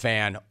Bears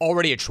fan.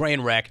 Already a train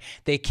wreck.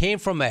 They came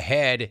from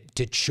ahead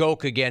to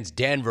choke against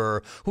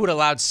Denver, who had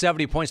allowed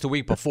 70 points the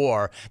week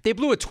before. They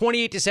blew a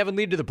 28-7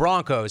 lead to the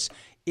Broncos.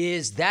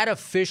 Is that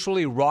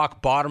officially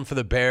rock bottom for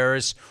the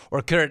Bears,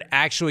 or could it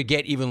actually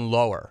get even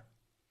lower?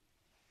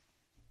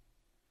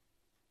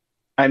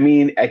 I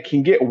mean, it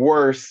can get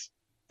worse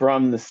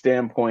from the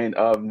standpoint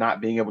of not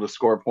being able to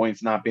score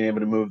points, not being able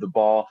to move the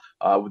ball.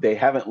 They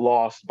haven't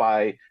lost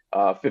by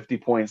 50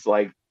 points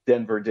like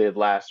Denver did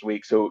last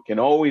week, so it can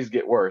always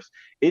get worse.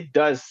 It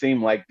does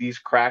seem like these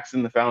cracks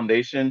in the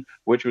foundation,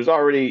 which was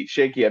already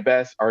shaky at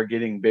best, are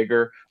getting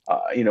bigger.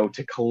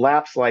 To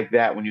collapse like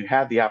that when you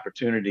had the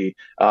opportunity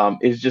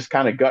is just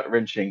kind of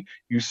gut-wrenching.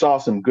 You saw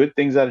some good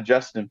things out of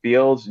Justin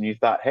Fields, and you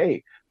thought,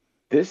 hey,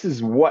 this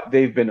is what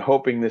they've been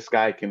hoping this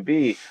guy can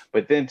be.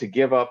 But then to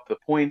give up the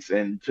points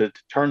and to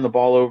turn the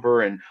ball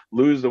over and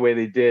lose the way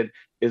they did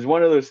is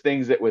one of those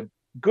things that with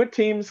good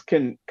teams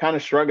can kind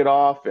of shrug it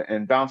off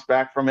and bounce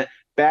back from it.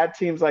 Bad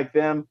teams like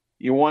them,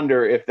 you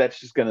wonder if that's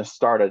just going to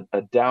start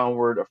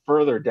a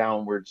further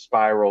downward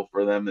spiral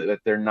for them that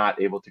they're not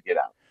able to get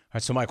out. All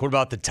right, so Mike, what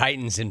about the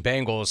Titans and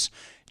Bengals?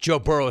 Joe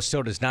Burrow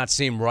still does not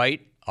seem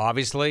right.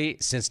 Obviously,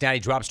 Cincinnati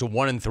drops to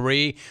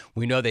 1-3.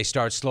 We know they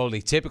start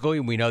slowly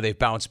typically. We know they've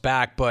bounced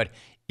back, but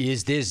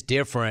is this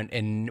different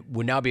and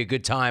would now be a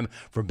good time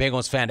for a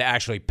Bengals fan to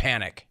actually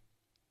panic?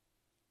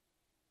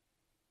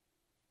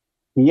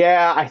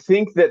 Yeah, I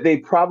think that they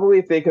probably,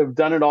 if they could have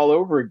done it all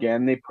over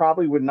again, they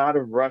probably would not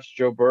have rushed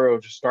Joe Burrow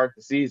to start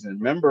the season.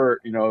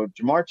 Remember,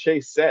 Jamar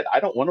Chase said, I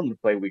don't want him to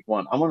play week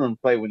 1. I want him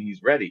to play when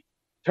he's ready.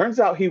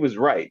 Turns out he was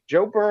right.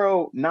 Joe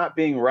Burrow not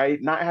being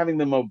right, not having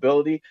the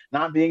mobility,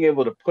 not being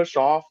able to push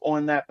off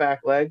on that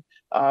back leg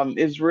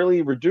is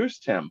really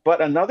reduced him.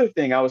 But another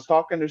thing, I was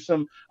talking to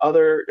some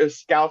other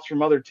scouts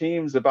from other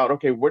teams about,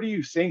 okay, what are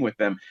you seeing with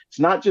them? It's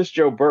not just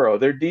Joe Burrow.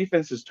 Their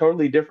defense is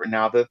totally different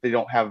now that they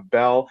don't have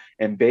Bell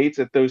and Bates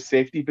at those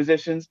safety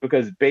positions,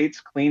 because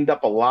Bates cleaned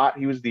up a lot.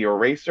 He was the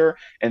eraser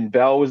and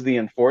Bell was the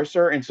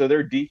enforcer. And so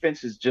their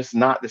defense is just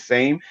not the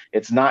same.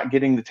 It's not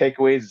getting the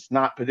takeaways. It's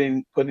not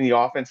putting the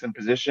offense in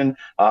position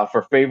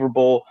for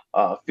favorable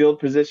field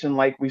position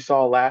like we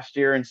saw last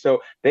year. And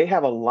so they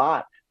have a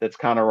lot that's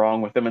kind of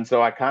wrong with them. And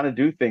so I kind of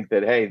do think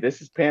that, hey,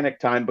 this is panic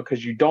time,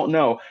 because you don't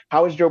know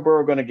how is Joe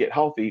Burrow going to get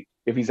healthy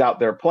if he's out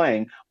there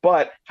playing,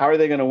 but how are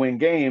they going to win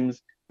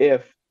games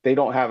if they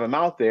don't have him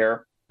out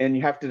there? And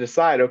you have to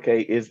decide,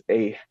 okay, is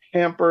a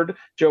hampered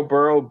Joe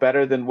Burrow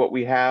better than what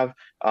we have,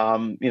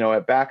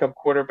 at backup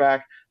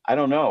quarterback? I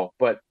don't know,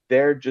 but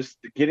they're just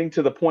getting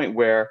to the point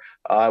where,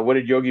 what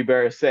did Yogi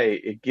Berra say?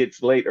 It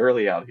gets late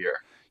early out here.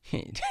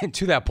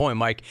 To that point,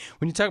 Mike,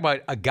 when you talk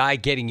about a guy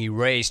getting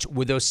erased,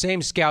 would those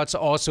same scouts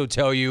also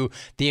tell you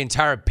the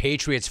entire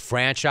Patriots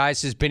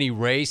franchise has been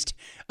erased?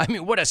 I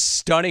mean, what a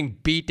stunning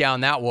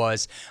beatdown that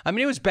was. I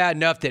mean, it was bad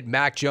enough that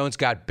Mac Jones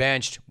got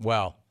benched.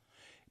 Well,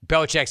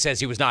 Belichick says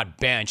he was not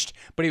benched,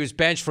 but he was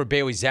benched for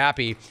Bailey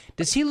Zappi.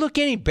 Does he look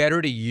any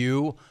better to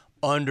you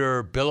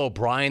under Bill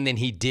O'Brien than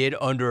he did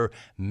under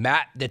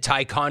Matt the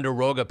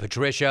Ticonderoga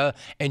Patricia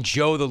and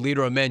Joe the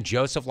leader of men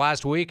Joseph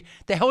last week?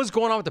 The hell is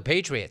going on with the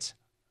Patriots?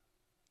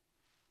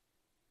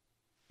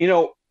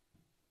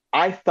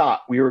 I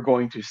thought we were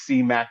going to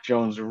see Mac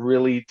Jones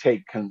really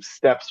take some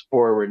steps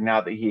forward now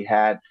that he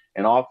had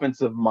an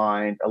offensive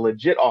mind, a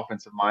legit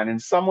offensive mind,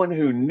 and someone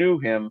who knew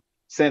him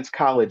since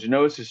college,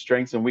 knows his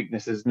strengths and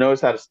weaknesses,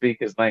 knows how to speak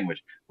his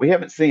language. We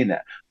haven't seen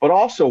that. But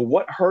also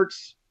what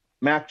hurts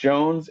Mac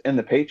Jones and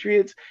the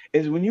Patriots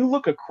is when you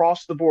look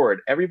across the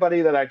board,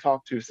 everybody that I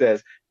talk to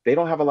says they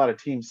don't have a lot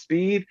of team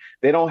speed.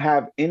 They don't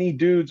have any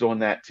dudes on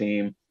that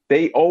team.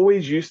 They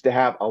always used to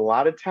have a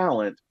lot of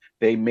talent.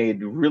 They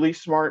made really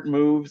smart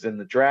moves in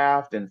the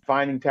draft and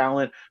finding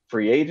talent,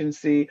 free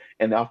agency.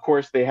 And of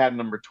course, they had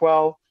number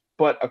 12.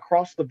 But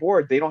across the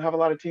board, they don't have a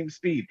lot of team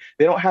speed.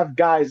 They don't have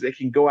guys that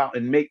can go out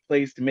and make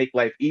plays to make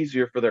life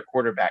easier for their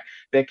quarterback,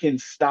 that can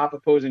stop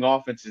opposing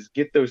offenses,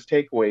 get those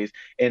takeaways,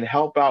 and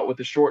help out with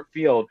the short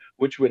field,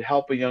 which would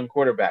help a young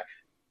quarterback.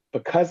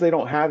 Because they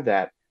don't have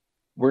that,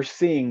 we're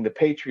seeing the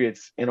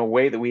Patriots in a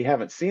way that we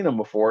haven't seen them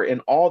before. And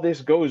all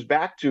this goes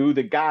back to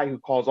the guy who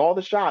calls all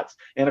the shots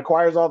and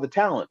acquires all the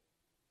talent,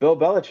 Bill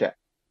Belichick.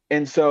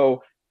 And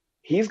so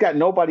he's got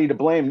nobody to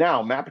blame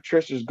now. Matt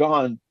Patricia's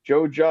gone.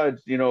 Joe Judge,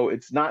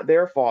 it's not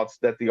their faults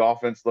that the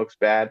offense looks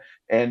bad.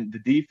 And the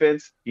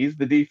defense, he's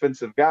the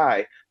defensive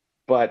guy,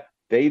 but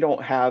they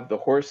don't have the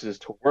horses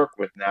to work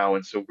with now.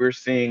 And so we're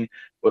seeing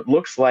what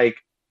looks like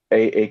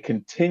a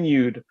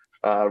continued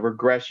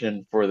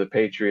regression for the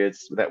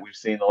Patriots that we've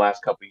seen the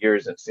last couple of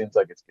years. And it seems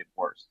like it's getting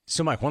worse.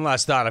 So, Mike, one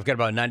last thought. I've got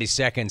about 90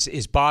 seconds.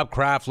 Is Bob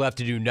Kraft left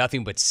to do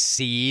nothing but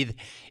seethe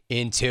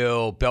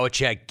until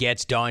Belichick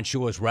gets Don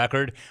Shula's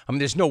record? I mean,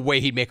 there's no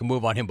way he'd make a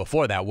move on him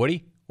before that, would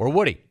he? Or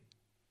would he?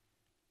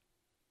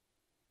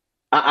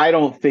 I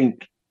don't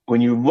think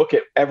when you look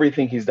at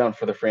everything he's done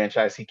for the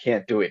franchise, he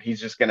can't do it.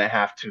 He's just going to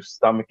have to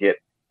stomach it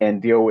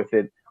and deal with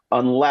it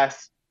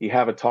unless you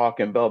have a talk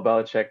and Bill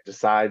Belichick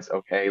decides,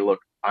 okay, look,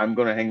 I'm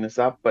going to hang this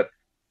up. But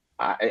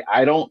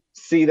I don't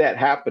see that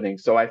happening.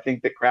 So I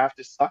think that Kraft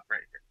is stuck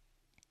right here.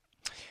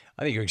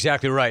 I think you're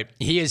exactly right.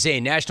 He is a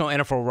national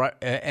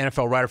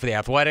NFL writer for The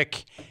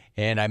Athletic,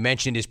 and I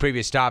mentioned his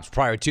previous stops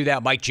prior to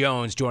that. Mike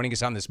Jones joining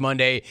us on this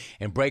Monday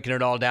and breaking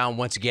it all down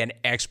once again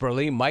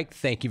expertly. Mike,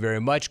 thank you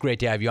very much. Great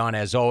to have you on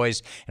as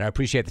always, and I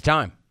appreciate the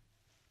time.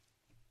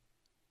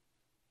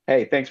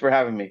 Hey, thanks for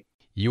having me.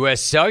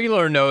 U.S.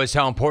 Cellular knows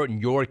how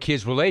important your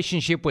kids'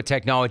 relationship with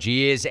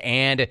technology is,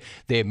 and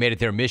they have made it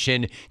their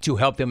mission to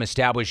help them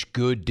establish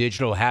good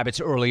digital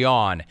habits early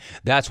on.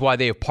 That's why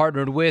they have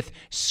partnered with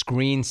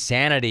Screen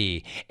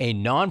Sanity, a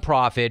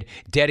nonprofit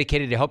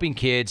dedicated to helping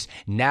kids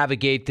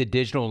navigate the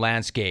digital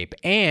landscape.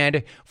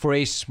 And for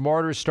a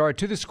smarter start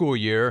to the school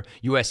year,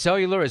 U.S.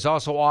 Cellular is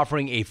also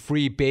offering a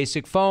free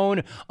basic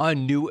phone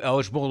on new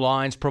eligible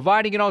lines,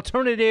 providing an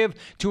alternative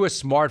to a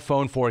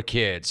smartphone for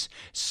kids.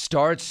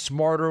 Start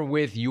smarter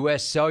with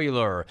U.S.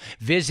 Cellular.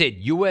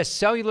 Visit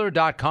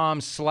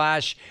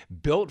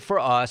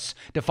uscellular.com/built-for-us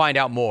to find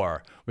out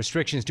more.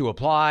 Restrictions to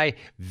apply.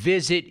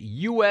 Visit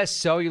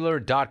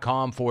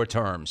uscellular.com for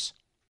terms.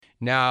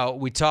 Now,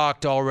 we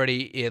talked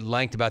already at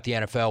length about the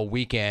NFL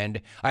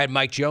weekend. I had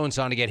Mike Jones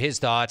on to get his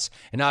thoughts,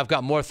 and now I've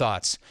got more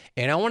thoughts.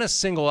 And I want to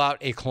single out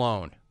a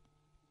clone.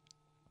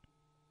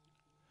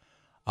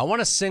 I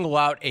want to single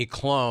out a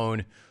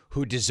clone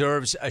who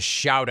deserves a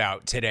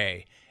shout-out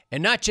today.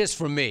 And not just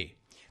from me.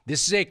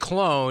 This is a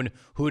clone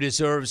who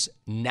deserves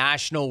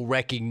national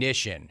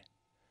recognition,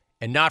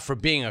 and not for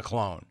being a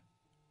clone.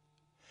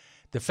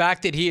 The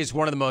fact that he is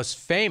one of the most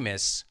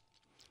famous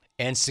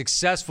and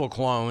successful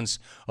clones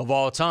of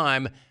all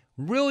time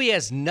really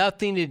has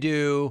nothing to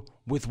do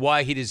with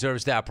why he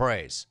deserves that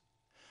praise.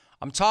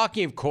 I'm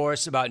talking, of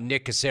course, about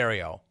Nick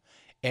Caserio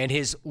and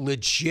his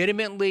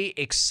legitimately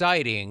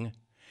exciting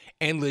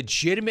and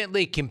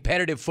legitimately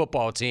competitive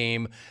football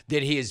team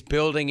that he is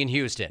building in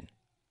Houston.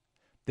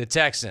 The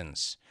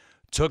Texans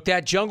took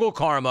that jungle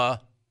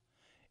karma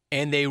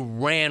and they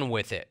ran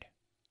with it.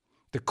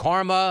 The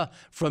karma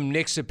from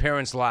Nick's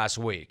appearance last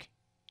week.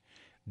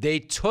 They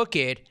took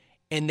it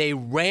and they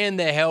ran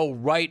the hell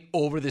right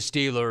over the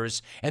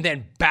Steelers and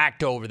then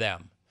backed over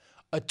them.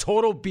 A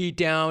total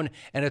beatdown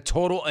and a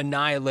total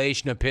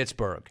annihilation of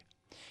Pittsburgh.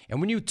 And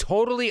when you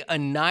totally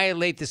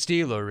annihilate the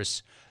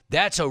Steelers,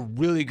 that's a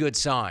really good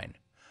sign.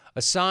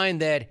 A sign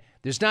that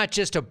there's not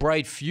just a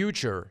bright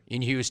future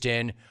in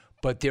Houston,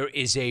 but there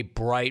is a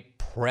bright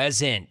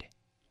present.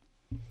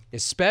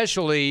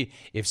 Especially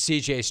if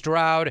C.J.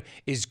 Stroud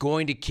is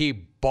going to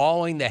keep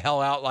balling the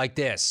hell out like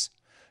this.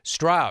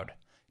 Stroud,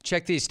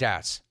 check these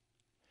stats.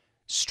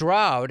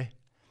 Stroud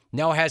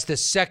now has the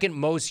second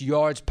most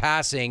yards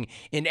passing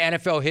in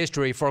NFL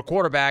history for a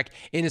quarterback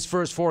in his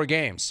first 4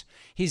 games.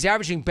 He's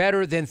averaging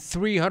better than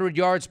 300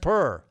 yards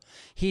per.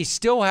 He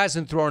still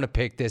hasn't thrown a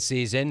pick this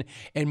season,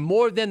 and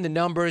more than the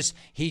numbers,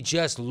 he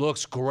just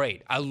looks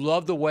great. I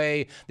love the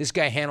way this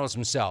guy handles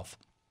himself.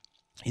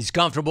 He's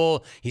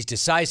comfortable, he's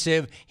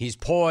decisive, he's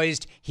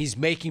poised, he's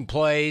making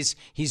plays,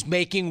 he's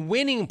making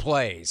winning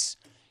plays.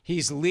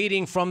 He's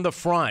leading from the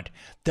front.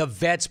 The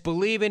vets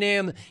believe in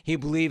him. He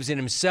believes in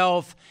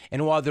himself.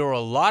 And while there were a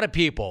lot of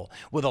people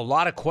with a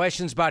lot of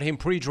questions about him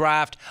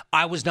pre-draft,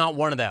 I was not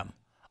one of them.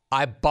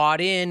 I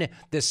bought in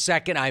the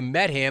second I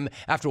met him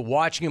after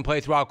watching him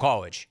play throughout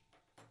college.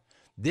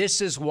 This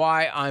is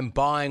why I'm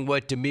buying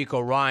what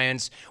DeMeco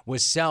Ryans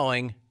was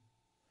selling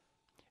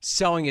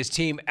his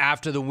team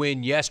after the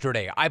win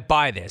yesterday. I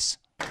buy this.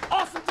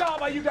 Awesome job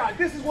by you guys.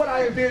 This is what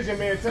I envision,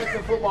 man,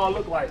 Texas football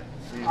look like.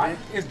 Right?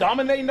 It's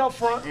dominating up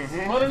front,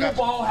 running the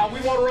ball how we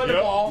want to run the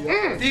ball,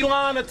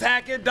 D-line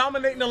attacking,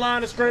 dominating the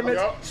line of scrimmage,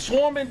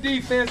 swarming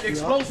defense,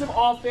 explosive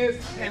offense,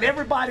 and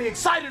everybody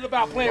excited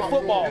about playing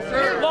football.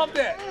 Love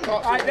that.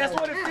 All right, that's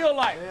what it feels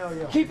like.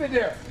 Keep it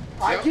there.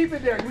 All right, keep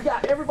it there.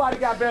 Everybody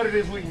got better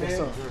this week,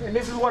 man. And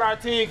this is what our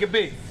team can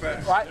be.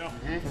 Right?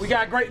 We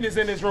got greatness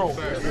in this room.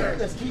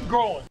 Let's keep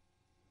growing.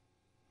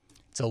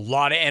 It's a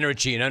lot of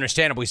energy, and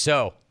understandably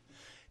so.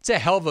 It's a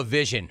hell of a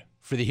vision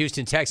for the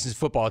Houston Texans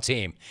football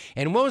team.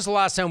 And when was the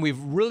last time we've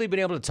really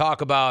been able to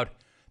talk about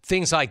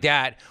things like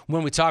that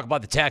when we talk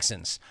about the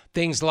Texans?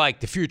 Things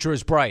like the future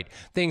is bright.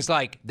 Things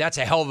like that's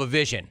a hell of a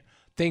vision.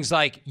 Things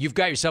like you've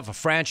got yourself a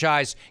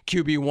franchise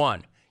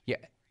QB1. Yeah.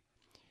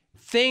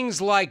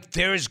 Things like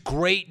there's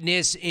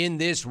greatness in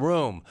this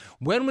room.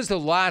 When was the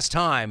last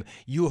time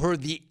you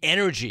heard the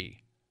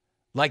energy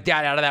like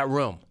that out of that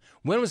room?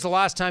 When was the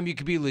last time you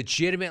could be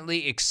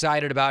legitimately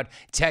excited about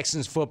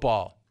Texans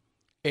football?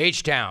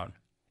 H-Town.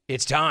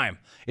 It's time.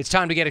 It's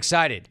time to get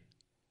excited.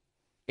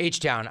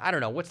 H-Town, I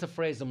don't know. What's the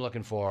phrase I'm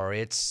looking for?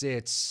 It's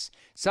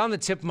on the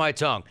tip of my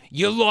tongue.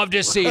 You love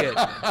to see it.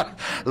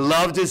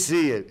 Love to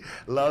see it.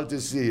 Love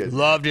to see it.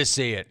 Love to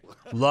see it.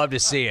 Love to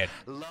see it.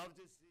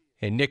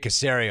 And Nick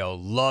Caserio,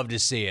 love to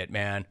see it,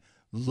 man.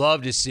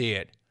 Love to see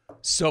it.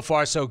 So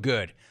far, so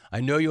good. I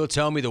know you'll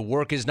tell me the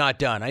work is not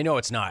done. I know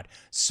it's not.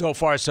 So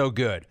far, so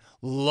good.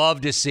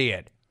 Love to see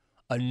it.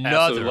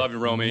 Another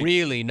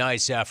really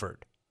nice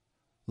effort.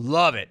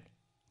 Love it.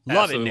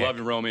 Love it, Nick. Love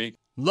you, Romy.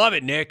 Love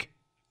it, Nick.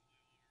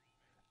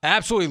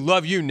 Absolutely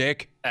love you,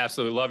 Nick.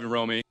 Absolutely love you,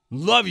 Romy.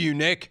 Love you,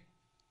 Nick.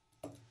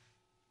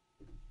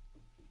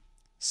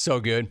 So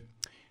good.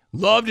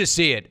 Love to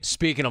see it.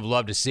 Speaking of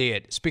love to see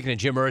it, speaking of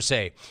Jim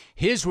Irsay,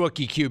 his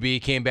rookie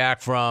QB came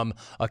back from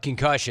a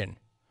concussion.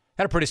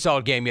 Had a pretty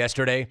solid game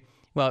yesterday.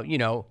 Well, you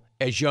know,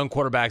 as young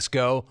quarterbacks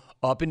go,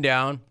 up and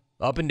down,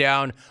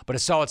 but a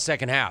solid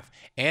second half.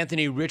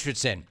 Anthony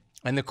Richardson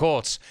and the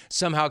Colts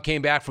somehow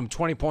came back from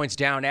 20 points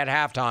down at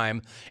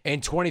halftime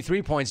and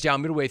 23 points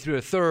down midway through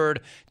the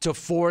third to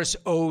force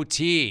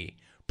OT.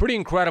 Pretty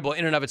incredible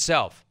in and of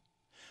itself.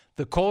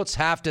 The Colts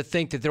have to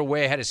think that they're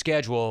way ahead of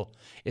schedule,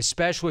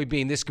 especially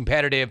being this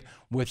competitive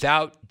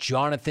without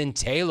Jonathan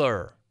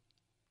Taylor.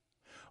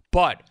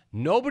 But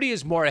nobody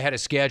is more ahead of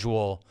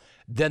schedule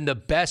than the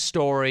best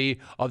story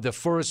of the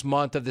first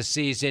month of the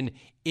season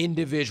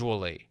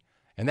individually.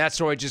 And that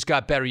story just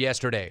got better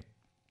yesterday.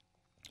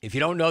 If you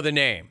don't know the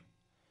name,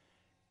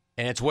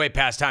 and it's way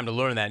past time to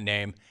learn that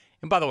name,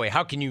 and by the way,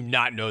 how can you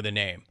not know the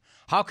name?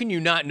 How can you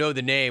not know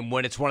the name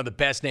when it's one of the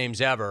best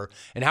names ever?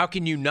 And how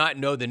can you not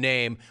know the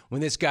name when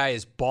this guy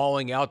is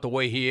balling out the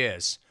way he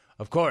is?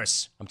 Of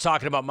course, I'm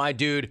talking about my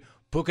dude,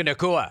 Puka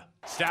Nacua.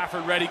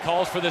 Stafford ready,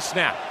 calls for the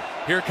snap.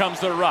 Here comes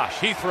the rush.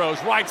 He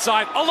throws right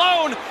side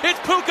alone. It's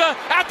Puka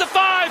at the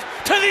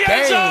 5 to the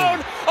end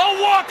zone.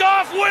 A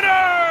walk-off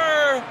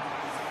winner.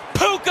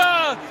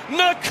 Puka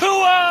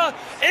Nacua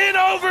in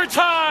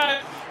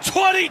overtime.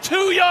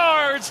 22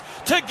 yards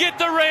to get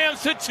the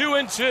Rams to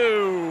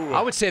 2-2.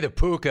 I would say that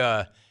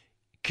Puka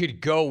could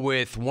go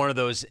with one of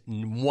those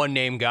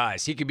one-name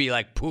guys. He could be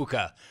like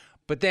Puka,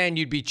 but then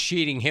you'd be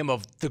cheating him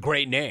of the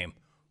great name,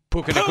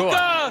 Puka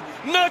Nacua.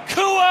 Puka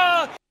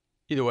Nacua.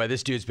 Either way,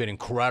 this dude's been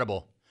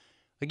incredible.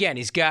 Again,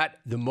 he's got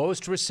the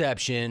most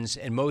receptions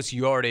and most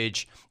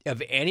yardage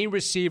of any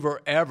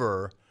receiver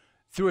ever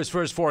through his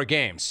first 4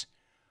 games.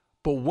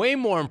 But way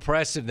more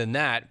impressive than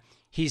that,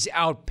 he's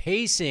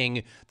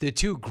outpacing the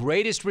two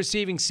greatest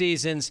receiving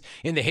seasons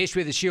in the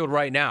history of the Shield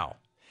right now.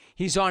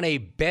 He's on a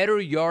better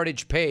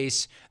yardage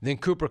pace than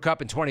Cooper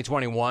Kupp in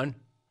 2021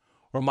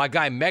 or my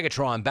guy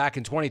Megatron back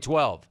in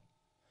 2012.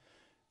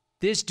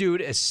 This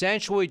dude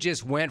essentially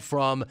just went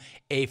from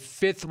a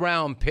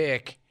fifth-round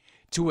pick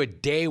to a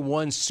day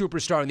one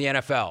superstar in the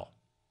NFL.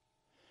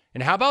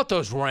 And how about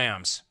those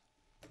Rams?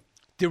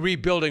 The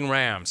rebuilding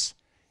Rams.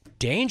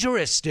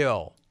 Dangerous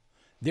still.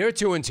 They're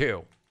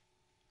 2-2.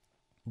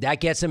 That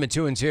gets them at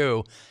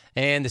 2-2,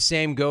 and the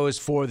same goes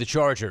for the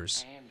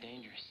Chargers. I am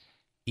dangerous.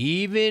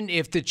 Even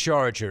if the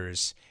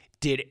Chargers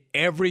did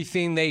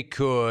everything they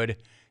could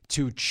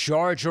to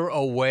Charger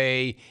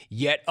away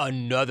yet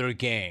another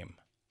game,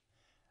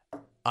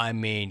 I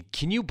mean,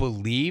 can you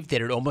believe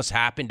that it almost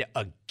happened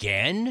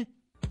again?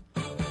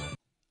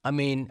 I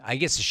mean, I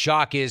guess the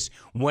shock is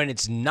when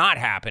it's not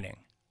happening.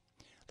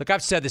 Look,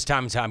 I've said this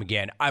time and time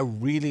again. I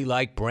really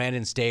like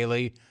Brandon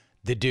Staley,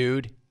 the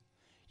dude.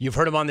 You've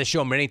heard him on this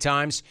show many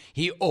times.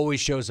 He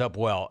always shows up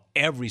well,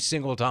 every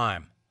single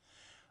time.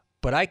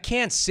 But I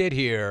can't sit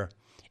here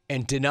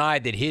and deny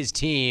that his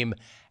team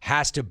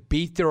has to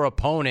beat their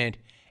opponent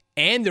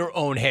and their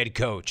own head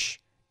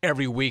coach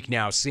every week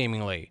now,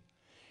 seemingly.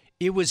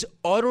 It was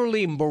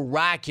utterly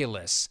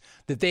miraculous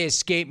that they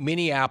escaped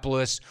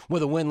Minneapolis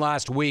with a win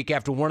last week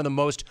after one of the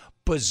most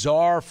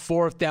bizarre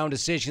fourth down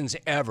decisions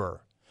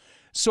ever.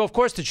 So, of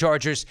course, the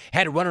Chargers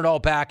had to run it all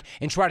back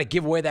and try to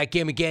give away that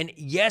game again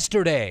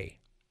yesterday.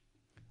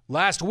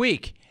 Last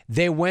week,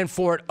 they went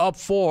for it up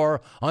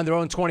 4 on their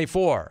own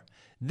 24.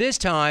 This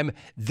time,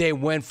 they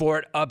went for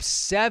it up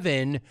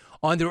 7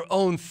 on their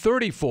own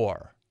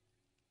 34.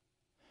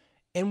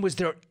 And was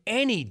there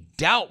any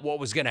doubt what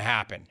was going to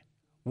happen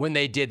when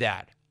they did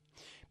that?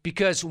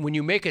 Because when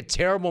you make a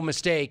terrible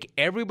mistake,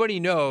 everybody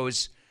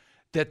knows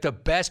that the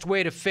best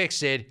way to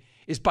fix it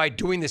is by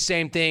doing the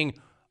same thing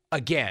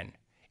again.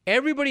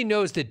 Everybody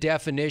knows the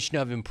definition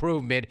of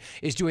improvement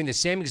is doing the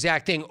same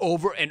exact thing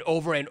over and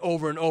over and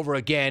over and over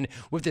again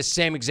with the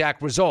same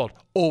exact result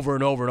over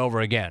and over and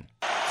over again.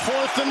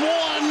 4th and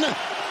 1.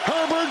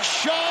 Herbert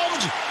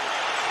shoved.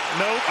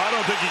 Nope, I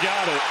don't think he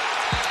got it.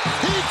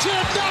 He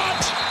did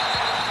not.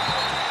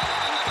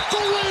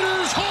 The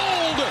Raiders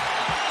hold.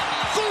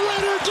 The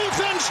Raider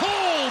defense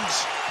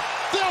holds.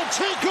 They'll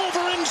take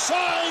over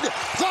inside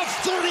the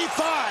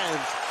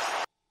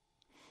 35.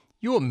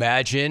 You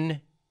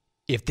imagine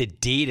if the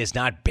D does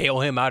not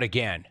bail him out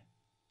again.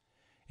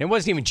 It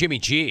wasn't even Jimmy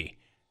G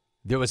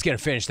that was going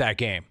to finish that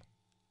game.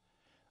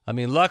 I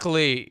mean,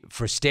 luckily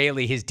for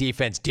Staley, his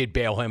defense did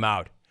bail him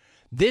out.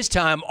 This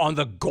time on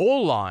the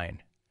goal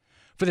line.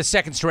 For the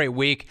second straight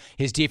week,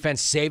 his defense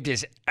saved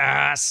his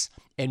ass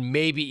and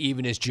maybe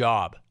even his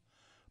job.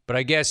 But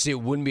I guess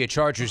it wouldn't be a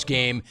Chargers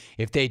game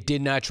if they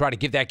did not try to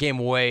give that game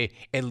away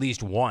at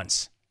least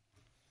once.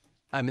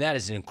 I mean, that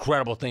is an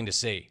incredible thing to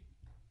see.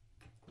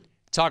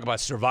 Talk about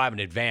survive and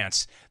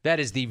advance.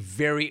 That is the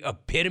very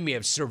epitome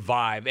of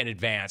survive and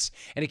advance.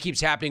 And it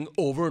keeps happening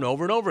over and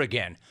over and over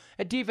again.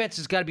 A defense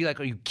has got to be like,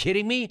 are you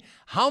kidding me?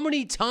 How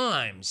many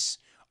times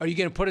are you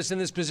going to put us in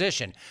this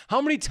position? How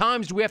many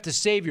times do we have to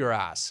save your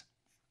ass?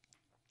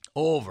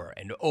 Over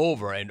and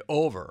over and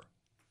over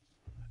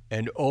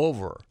and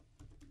over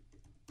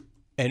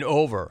and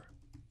over.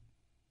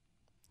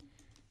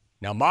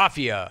 Now,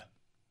 Mafia,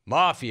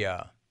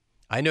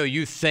 I know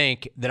you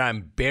think that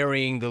I'm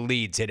burying the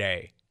lead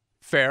today.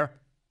 Fair.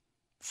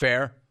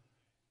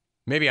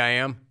 Maybe I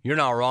am. You're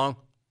not wrong.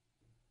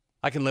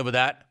 I can live with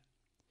that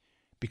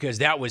because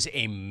that was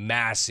a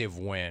massive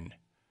win.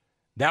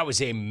 That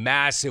was a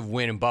massive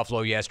win in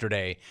Buffalo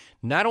yesterday.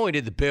 Not only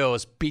did the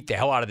Bills beat the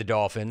hell out of the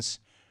Dolphins,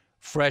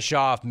 fresh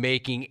off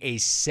making a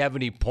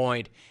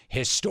 70-point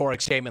historic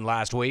statement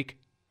last week,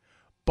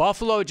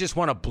 Buffalo just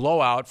won a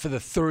blowout for the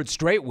third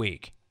straight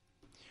week.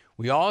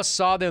 We all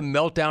saw them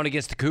melt down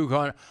against the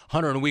Cougar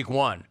Hunter in week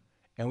 1.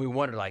 And we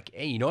wondered, like,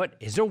 hey, you know what?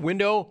 Is their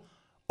window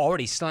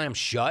already slammed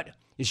shut?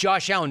 Is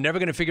Josh Allen never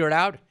going to figure it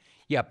out?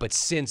 Yeah, but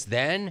since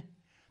then,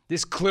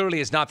 this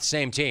clearly is not the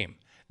same team.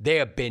 They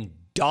have been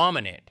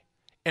dominant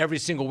every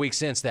single week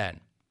since then.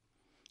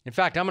 In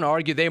fact, I'm going to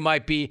argue they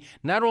might be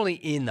not only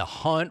in the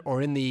hunt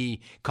or in the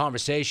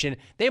conversation,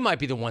 they might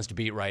be the ones to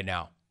beat right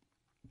now.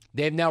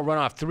 They've now run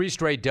off 3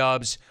 straight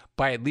dubs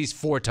by at least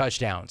 4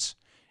 touchdowns.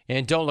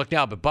 And don't look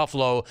now, but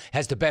Buffalo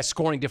has the best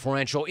scoring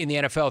differential in the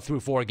NFL through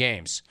 4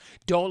 games.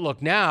 Don't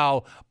look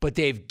now, but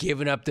they've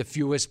given up the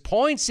fewest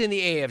points in the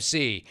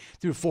AFC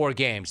through 4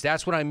 games.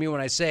 That's what I mean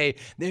when I say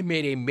they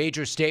made a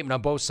major statement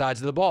on both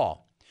sides of the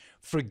ball.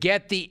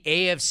 Forget the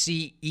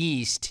AFC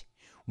East.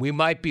 We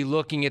might be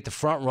looking at the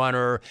front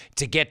runner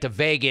to get to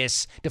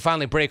Vegas to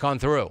finally break on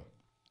through.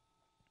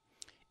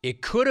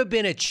 It could have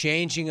been a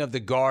changing of the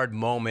guard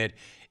moment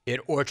at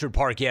Orchard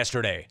Park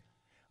yesterday.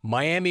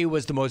 Miami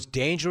was the most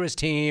dangerous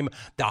team,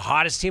 the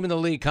hottest team in the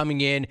league coming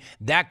in.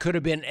 That could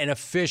have been an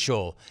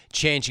official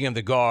changing of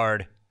the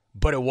guard,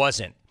 but it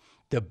wasn't.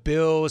 The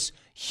Bills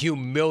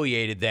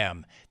humiliated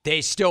them. They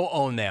still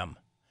own them.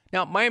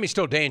 Now, Miami's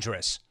still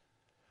dangerous,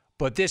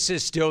 but this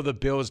is still the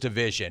Bills'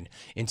 division.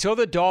 Until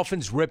the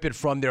Dolphins rip it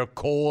from their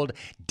cold,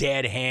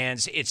 dead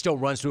hands, it still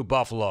runs through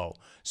Buffalo.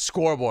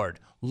 Scoreboard.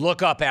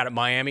 Look up at it,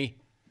 Miami.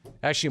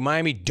 Actually,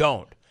 Miami,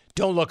 don't.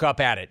 Don't look up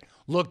at it.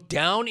 Look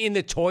down in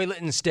the toilet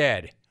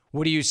instead.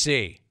 What do you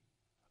see?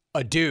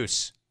 A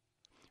deuce.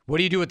 What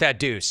do you do with that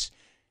deuce?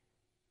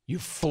 You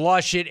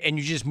flush it and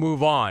you just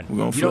move on.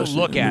 You don't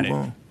look at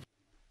it.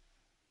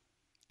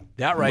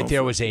 That right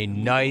there was a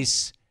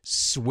nice,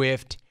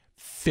 swift,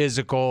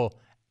 physical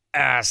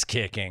ass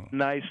kicking.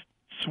 Nice,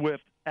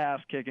 swift ass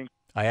kicking.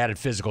 I added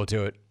physical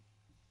to it.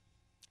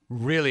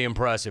 Really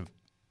impressive.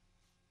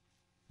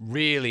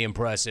 Really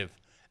impressive.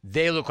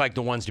 They look like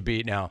the ones to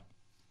beat now.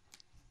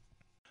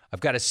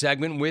 I've got a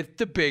segment with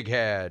the big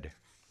head,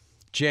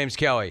 James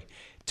Kelly,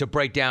 to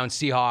break down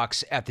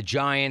Seahawks at the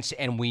Giants,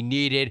 and we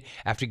need it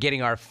after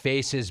getting our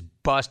faces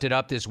busted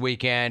up this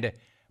weekend.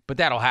 But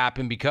that'll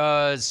happen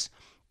because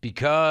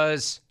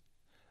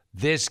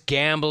this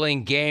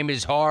gambling game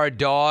is hard,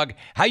 dog.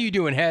 How you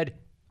doing, Head?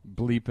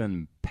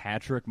 Bleeping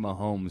Patrick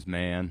Mahomes,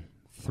 man.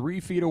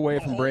 3 feet away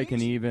from breaking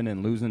even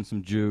and losing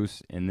some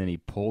juice, and then he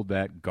pulled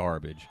that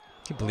garbage.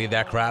 Can you believe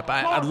that crap?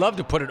 I'd love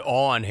to put it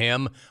all on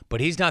him, but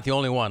he's not the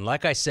only one.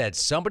 Like I said,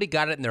 somebody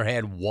got it in their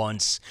head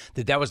once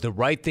that was the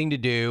right thing to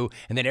do,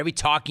 and then every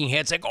talking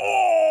head's like,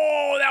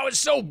 oh, that was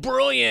so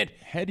brilliant.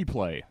 Heady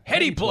play.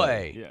 Heady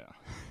play. Yeah.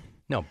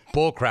 No,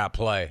 bullcrap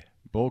play.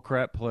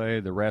 Bullcrap play.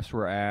 The refs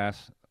were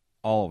ass.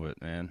 All of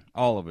it, man.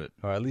 All of it.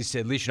 Or at least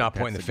you're not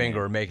pointing the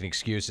finger or making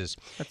excuses.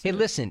 Hey,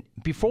 listen,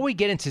 before we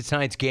get into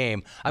tonight's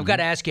game, I've got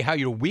to ask you how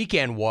your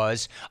weekend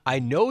was. I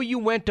know you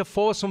went to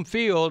Folsom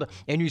Field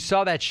and you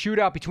saw that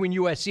shootout between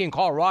USC and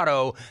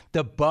Colorado.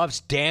 The Buffs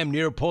damn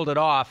near pulled it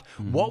off.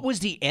 What was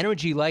the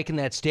energy like in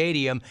that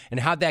stadium, and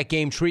how'd that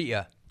game treat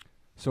you?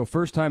 So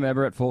first time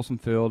ever at Folsom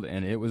Field,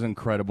 and it was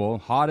incredible.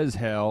 Hot as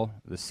hell.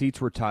 The seats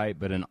were tight,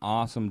 but an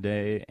awesome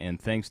day. And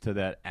thanks to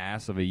that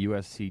ass of a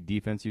USC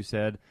defense you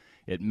said,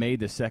 it made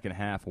the second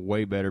half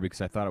way better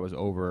because I thought it was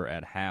over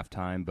at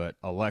halftime, but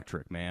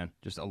electric, man.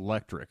 Just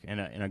electric.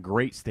 And a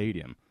great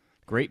stadium.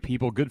 Great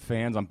people, good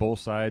fans on both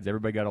sides.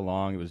 Everybody got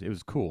along. It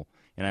was cool.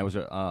 And I was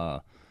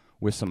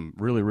with some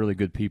really, really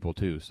good people,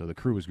 too. So the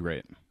crew was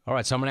great. All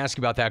right, so I'm going to ask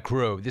you about that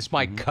crew. This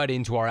might cut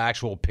into our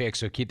actual pick,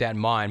 so keep that in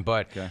mind.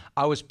 But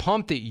I was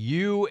pumped that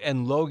you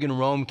and Logan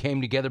Rome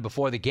came together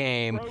before the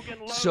game.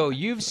 So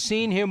you've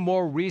seen him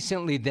more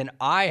recently than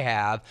I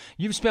have.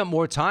 You've spent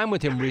more time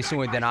with him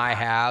recently than I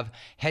have.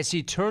 Has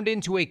he turned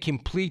into a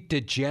complete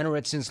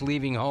degenerate since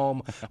leaving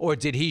home, or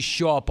did he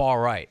show up all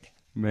right?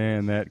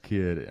 Man, that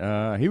kid.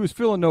 He was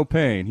feeling no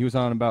pain. He was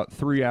on about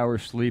 3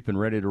 hours sleep and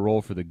ready to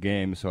roll for the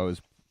game, so I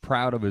was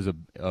proud of his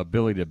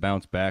ability to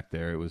bounce back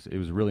there. It was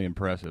really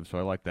impressive, so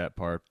I like that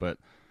part. But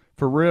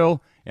for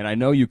real, and I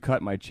know you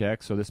cut my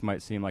check, so this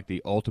might seem like the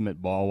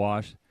ultimate ball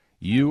wash,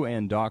 you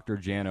and Dr.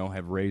 Jano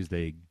have raised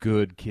a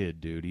good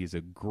kid, dude. He's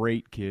a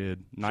great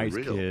kid, nice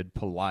kid,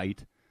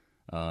 polite,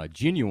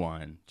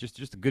 genuine,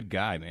 just a good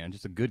guy, man,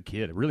 just a good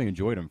kid. I really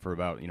enjoyed him for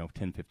about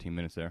 10, 15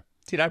 minutes there.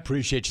 Dude, I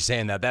appreciate you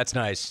saying that. That's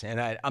nice.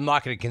 And I'm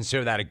not going to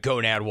consider that a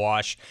gonad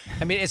wash.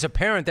 I mean, as a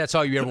parent, that's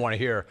all you ever want to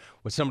hear,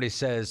 what somebody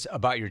says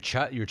about your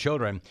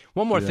children.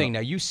 One more thing.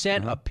 Now, you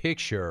sent a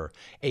picture,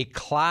 a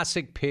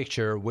classic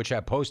picture, which I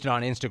posted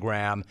on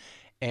Instagram.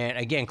 And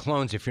again,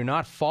 clones, if you're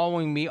not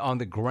following me on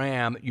the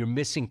gram, you're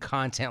missing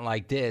content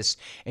like this,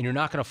 and you're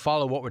not going to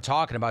follow what we're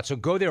talking about. So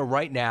go there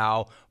right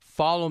now,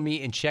 follow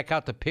me, and check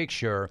out the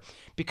picture,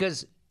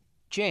 because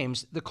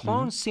James, the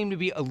clones seem to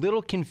be a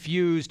little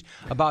confused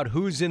about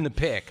who's in the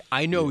pick.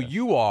 I know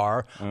you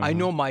are. I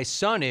know my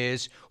son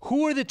is.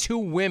 Who are the two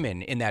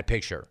women in that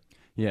picture?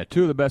 Yeah,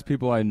 two of the best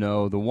people I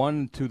know. The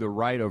one to the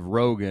right of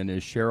Rogan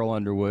is Cheryl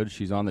Underwood.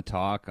 She's on The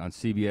Talk on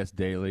CBS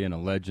Daily and a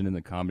legend in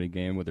the comedy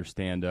game with her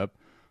stand-up.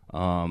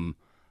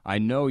 I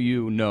know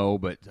you know,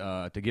 but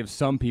to give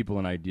some people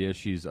an idea,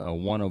 she's a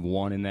one of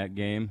one in that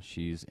game.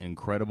 She's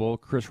incredible.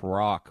 Chris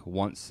Rock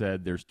once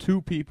said there's two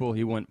people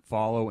he wouldn't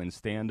follow in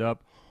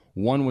stand-up.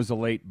 One was the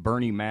late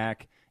Bernie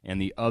Mac,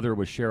 and the other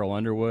was Cheryl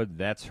Underwood.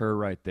 That's her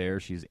right there.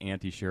 She's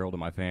Auntie Cheryl to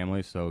my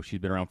family, so she's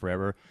been around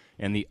forever.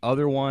 And the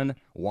other one,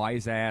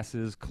 wise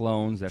asses,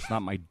 clones, that's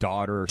not my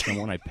daughter or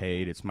someone I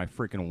paid. It's my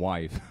freaking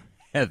wife,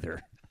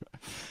 Heather.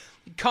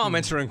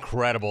 Comments are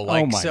incredible.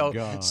 Oh my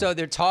God. So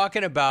they're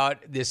talking about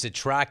this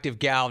attractive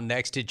gal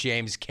next to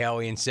James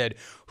Kelly and said,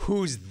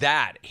 who's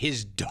that?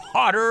 His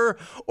daughter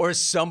or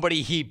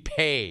somebody he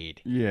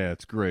paid? Yeah,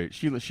 it's great.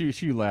 She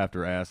laughed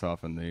her ass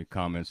off in the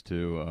comments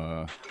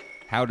too.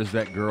 How does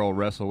that girl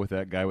wrestle with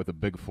that guy with a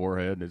big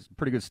forehead? It's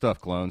pretty good stuff,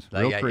 clones.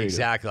 Real creative.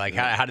 Exactly. Like,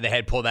 how did the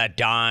head pull that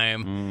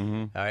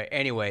dime?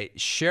 Anyway,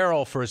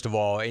 Cheryl, first of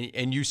all,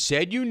 and you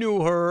said you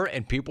knew her,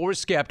 and people were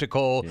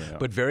skeptical,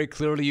 but very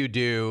clearly you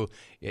do.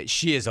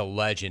 She is a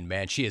legend,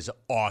 man. She is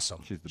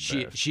awesome. She's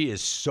the best. She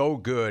is so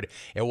good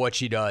at what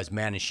she does,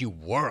 man, and she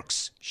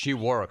works. She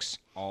works.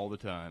 All the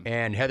time.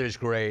 And Heather's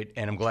great,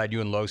 and I'm glad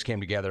you and Logs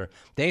came together.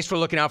 Thanks for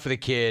looking out for the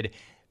kid.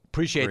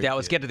 Appreciate Great that.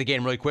 Let's kid. get to the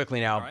game really quickly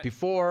now.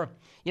 Before,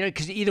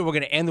 because either we're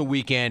going to end the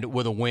weekend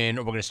with a win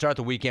or we're going to start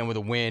the weekend with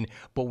a win,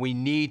 but we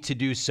need to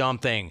do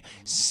something.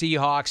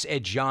 Seahawks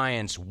at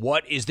Giants.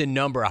 What is the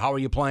number? How are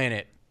you playing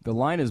it? The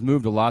line has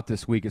moved a lot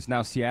this week. It's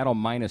now Seattle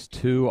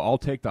 -2. I'll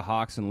take the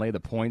Hawks and lay the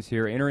points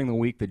here. Entering the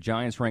week, the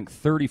Giants rank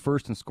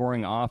 31st in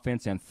scoring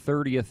offense and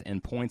 30th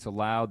in points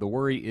allowed. The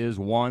worry is,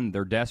 1,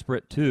 they're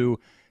desperate. 2,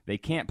 they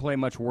can't play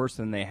much worse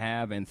than they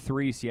have. And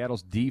 3,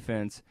 Seattle's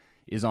defense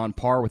is on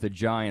par with the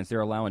Giants.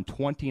 They're allowing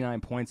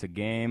 29 points a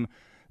game.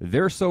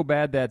 They're so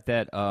bad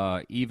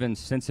that even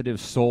sensitive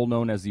soul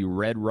known as the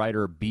Red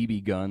Ryder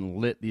BB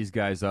gun lit these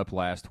guys up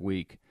last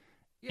week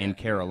in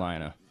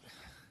Carolina.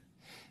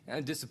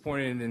 I'm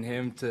disappointed in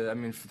him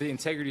for the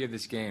integrity of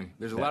this game.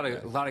 There's a lot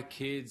of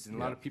kids and a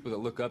lot of people that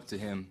look up to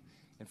him,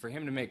 and for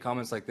him to make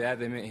comments like that,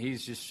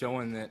 he's just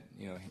showing that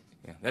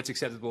that's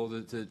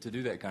acceptable to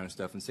do that kind of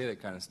stuff and say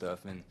that kind of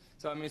stuff. And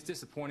so it's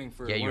disappointing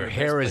for your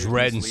hair is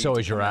red and so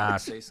is your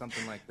ass. Say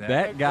something like that.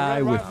 That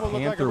guy with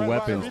Panther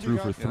weapons threw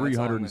for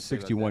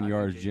 361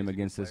 yards, Jim,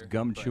 against this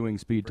gum-chewing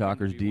Speed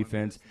Talkers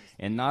defense.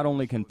 And not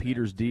only can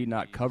Peters D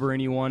not cover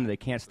anyone, they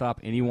can't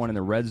stop anyone in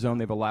the red zone.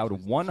 They've allowed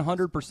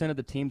 100% of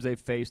the teams they've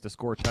faced to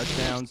score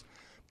touchdowns.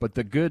 But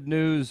the good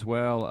news,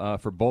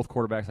 for both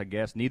quarterbacks, I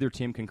guess, neither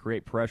team can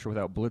create pressure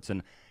without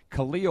blitzing.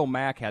 Khalil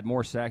Mack had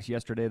more sacks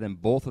yesterday than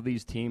both of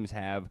these teams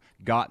have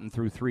gotten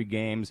through 3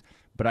 games.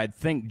 But I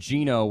think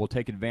Geno will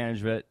take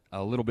advantage of it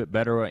a little bit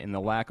better in the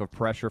lack of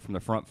pressure from the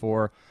front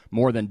four,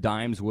 more than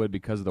Dimes would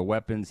because of the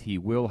weapons he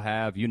will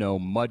have.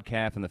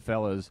 Mudcalf and the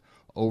fellas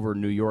over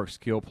New York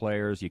skill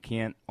players. You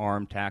can't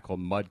arm tackle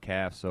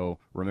Mudcalf, so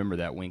remember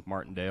that, Wink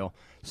Martindale.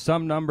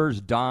 Some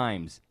numbers,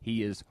 Dimes.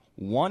 He is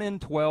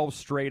 1-12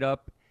 straight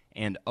up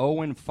and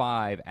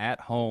 0-5 at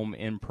home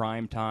in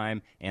prime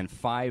time and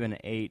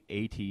 5-8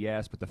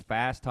 ATS. But the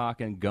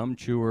fast-talking gum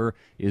chewer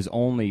is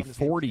only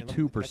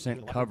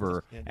 42%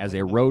 cover as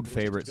a road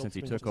favorite since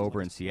he took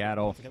over in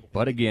Seattle.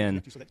 But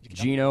again,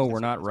 Geno, we're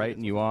not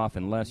writing you off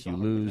unless you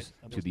lose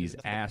to these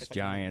ass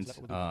Giants.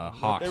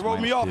 Hawks. They wrote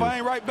me off. I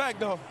ain't right back,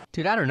 though.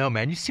 Dude, I don't know,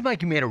 man. You seem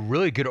like you made a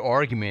really good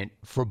argument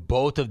for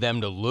both of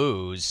them to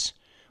lose.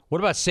 What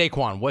about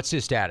Saquon? What's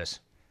his status?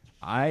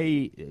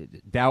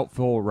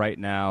 Doubtful right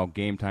now,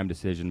 game time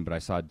decision, but I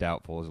saw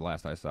doubtful as the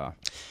last I saw.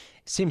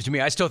 Seems to me,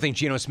 I still think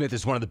Geno Smith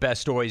is one of the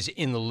best stories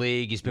in the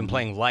league. He's been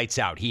playing lights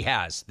out. He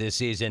has this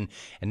season.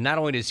 And not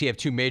only does he have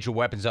 2 major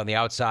weapons on the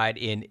outside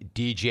in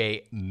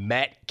DJ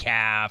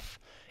Metcalf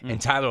and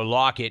Tyler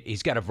Lockett,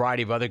 he's got a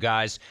variety of other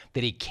guys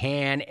that he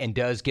can and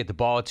does get the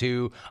ball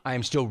to. I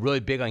am still really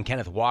big on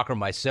Kenneth Walker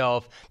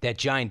myself. That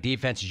Giant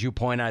defense, as you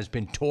point out, has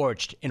been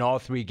torched in all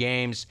 3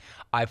 games.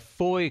 I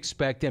fully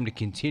expect them to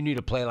continue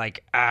to play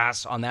like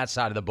ass on that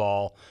side of the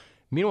ball.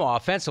 Meanwhile,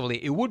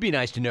 offensively, it would be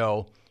nice to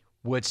know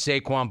what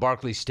Saquon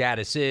Barkley's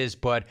status is,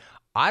 but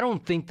I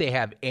don't think they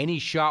have any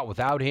shot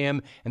without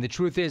him. And the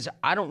truth is,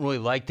 I don't really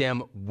like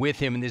them with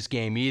him in this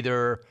game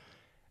either.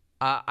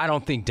 I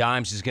don't think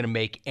Dimes is going to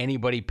make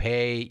anybody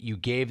pay. You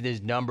gave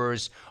these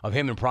numbers of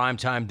him in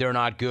primetime. They're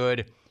not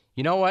good.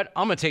 You know what?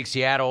 I'm going to take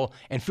Seattle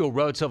and feel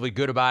relatively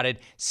good about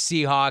it.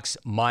 Seahawks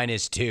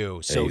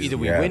 -2. So either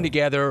we win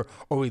together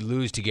or we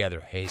lose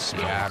together. Hey,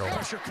 Seattle.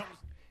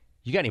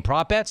 You got any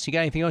prop bets? You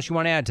got anything else you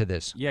want to add to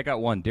this? Yeah, I got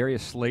one.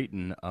 Darius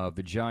Slayton of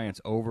the Giants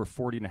over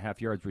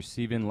 40.5 yards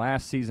receiving.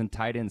 Last season,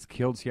 tight ends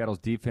killed Seattle's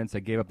defense. They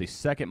gave up the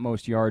 2nd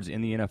most yards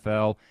in the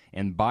NFL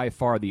and by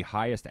far the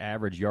highest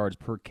average yards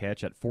per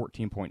catch at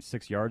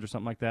 14.6 yards or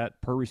something like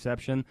that per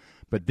reception.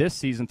 But this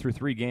season, through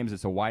 3 games,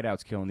 it's a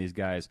wideouts killing these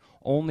guys.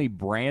 Only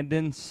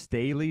Brandon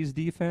Staley's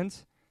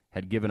defense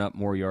had given up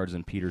more yards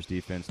than Peters'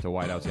 defense to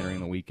wideouts entering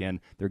the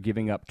weekend. They're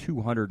giving up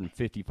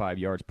 255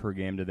 yards per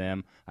game to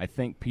them. I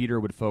think Peter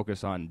would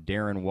focus on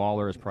Darren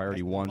Waller as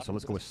priority 1, so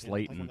let's go with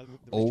Slayton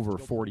over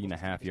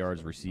 40.5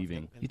 yards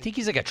receiving. You think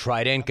he's like a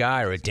Trident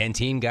guy or a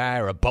Dentine guy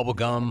or a Bubble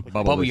Yum?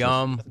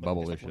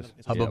 Bubblicious.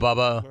 Hubba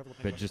Bubba.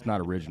 But just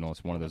not original.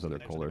 It's one of those other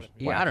coolers.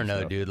 Yeah, I don't know,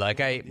 stuff.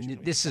 dude.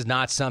 This is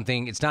not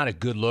something, it's not a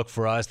good look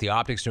for us. The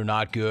optics are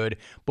not good.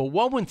 But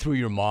what went through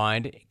your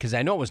mind, because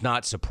I know it was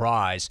not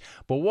surprise,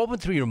 but what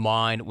went through your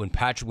mind when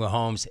Patrick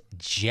Mahomes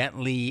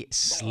gently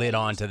slid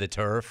onto the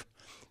turf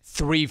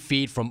 3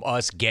 feet from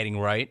us getting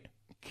right?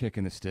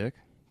 Kicking the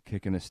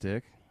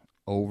stick,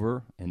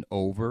 over and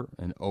over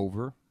and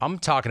over. I'm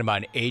talking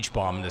about an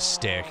H-bomb in the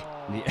stick.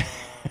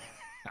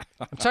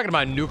 I'm talking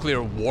about a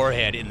nuclear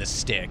warhead in the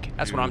stick.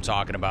 That's what I'm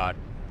talking about.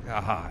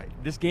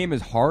 This game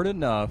is hard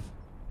enough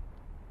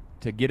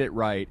to get it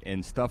right,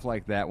 and stuff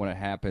like that, when it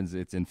happens,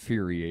 it's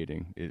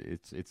infuriating.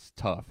 It's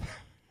tough.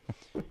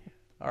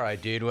 All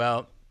right, dude.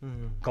 Well,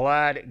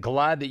 glad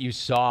that you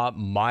saw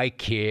my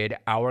kid,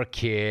 our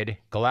kid.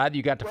 Glad that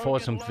you got to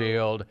Folsom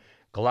Field.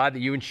 Glad that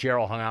you and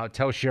Cheryl hung out.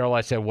 Tell Cheryl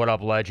I said, what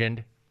up,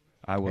 legend.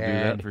 I will do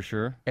that for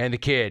sure. And the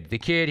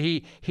kid,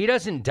 he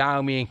doesn't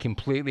dial me in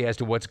completely as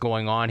to what's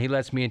going on. He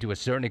lets me in to a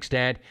certain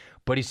extent,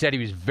 but he said he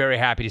was very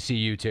happy to see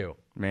you too.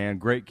 Man,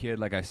 great kid,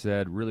 like I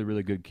said, really,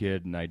 really good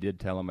kid. And I did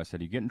tell him, I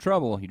said, you get in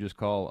trouble, you just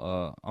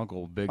call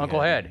Uncle Big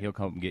Uncle Head. He'll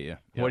come and get you.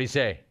 What'd he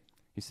say?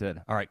 He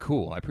said, "All right,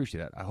 cool. I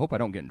appreciate that. I hope I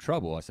don't get in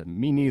trouble." I said,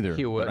 "Me neither."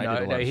 He will. but I did a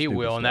lot No, of he stupid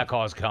will, and that stuff.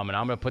 call's coming.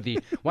 I'm going to put the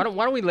 – why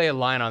don't we lay a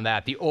line on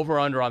that? The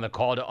over-under on the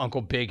call to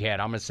Uncle Big Head,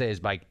 I'm going to say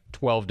is by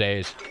 12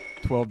 days.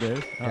 12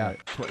 days? All Yeah.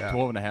 right.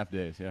 12 and a half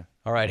days, yeah.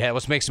 All right, Head,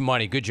 let's make some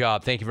money. Good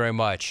job. Thank you very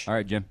much. All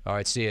right, Jim. All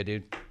right, see ya,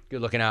 dude.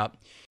 Good looking out.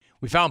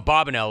 We found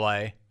Bob in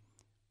L.A.,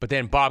 but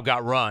then Bob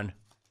got run.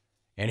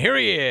 And here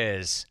he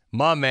is,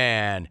 my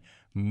man,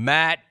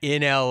 Matt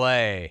in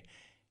L.A.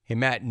 Hey,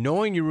 Matt,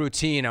 knowing your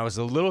routine, I was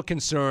a little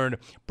concerned.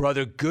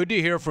 Brother, good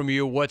to hear from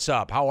you. What's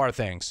up? How are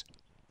things?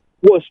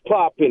 What's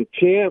poppin',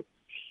 Tim?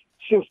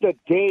 Since the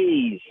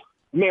days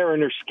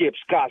Mariner skip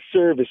Scott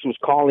Service was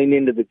calling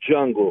into the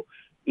jungle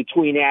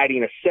between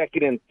adding a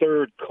second and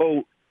third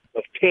coat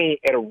of paint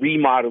at a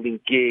remodeling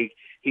gig,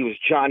 he was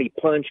Johnny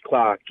Punch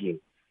clocking.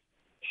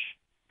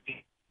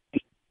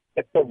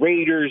 The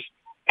Raiders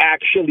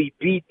actually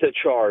beat the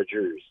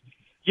Chargers.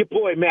 Your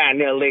boy Matt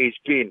in L.A.'s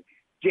been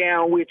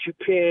down with you,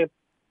 pimp.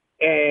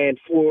 And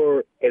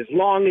for as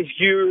long as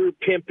you're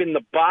pimping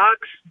the box,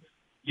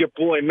 your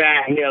boy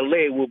Matt in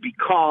L.A. will be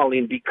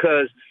calling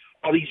because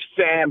all these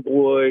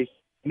fanboys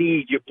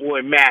need your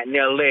boy Matt in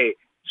L.A.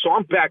 So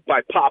I'm back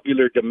by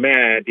popular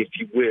demand, if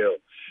you will.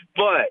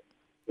 But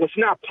what's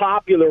not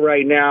popular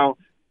right now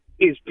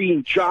is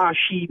being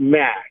Joshy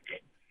Mack.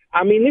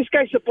 I mean, this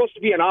guy's supposed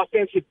to be an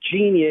offensive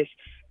genius,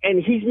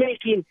 and he's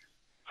making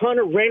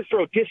Hunter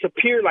Renfrow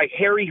disappear like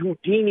Harry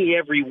Houdini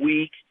every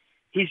week.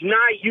 He's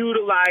not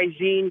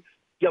utilizing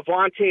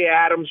Davante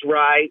Adams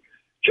right.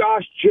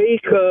 Josh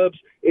Jacobs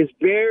is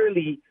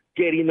barely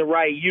getting the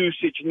right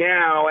usage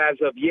now as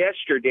of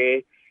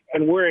yesterday,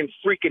 and we're in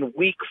freaking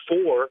week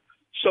 4.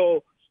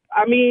 So,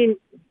 I mean,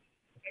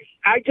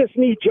 I just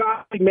need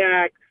Josh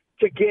Mack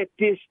to get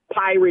this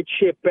pirate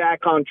ship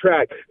back on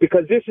track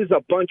because this is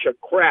a bunch of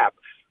crap.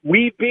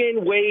 We've been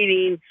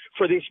waiting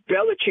for this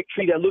Belichick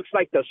tree that looks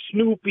like the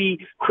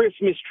Snoopy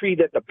Christmas tree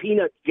that the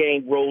Peanut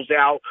Gang rolls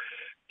out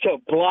to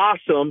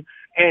blossom,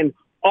 and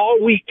all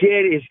we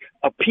get is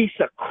a piece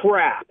of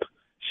crap.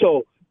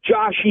 So,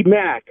 Joshy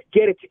Mack,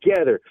 get it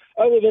together.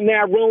 Other than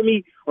that,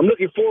 Romy, I'm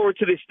looking forward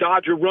to this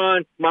Dodger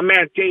run. My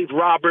man Dave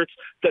Roberts,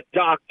 the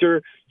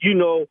doctor, you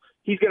know,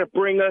 he's going to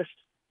bring us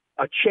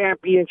a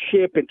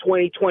championship in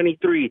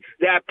 2023.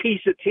 That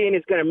piece of tin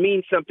is going to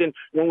mean something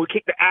when we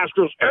kick the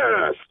Astros'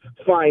 ass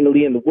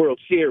finally in the World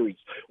Series.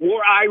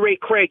 War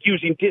irate Craig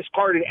using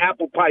discarded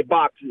apple pie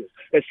boxes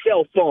as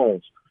cell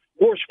phones.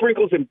 War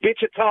Sprinkles in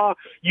Wichita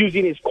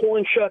using his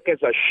corn shuck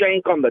as a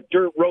shank on the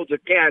dirt roads of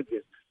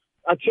Kansas.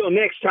 Until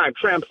next time,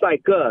 tramps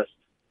like us.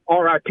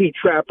 R.I.P.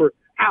 Trapper.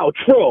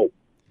 Outro.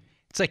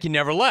 It's like you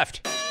never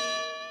left.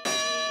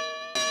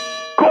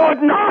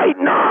 Good night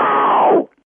now!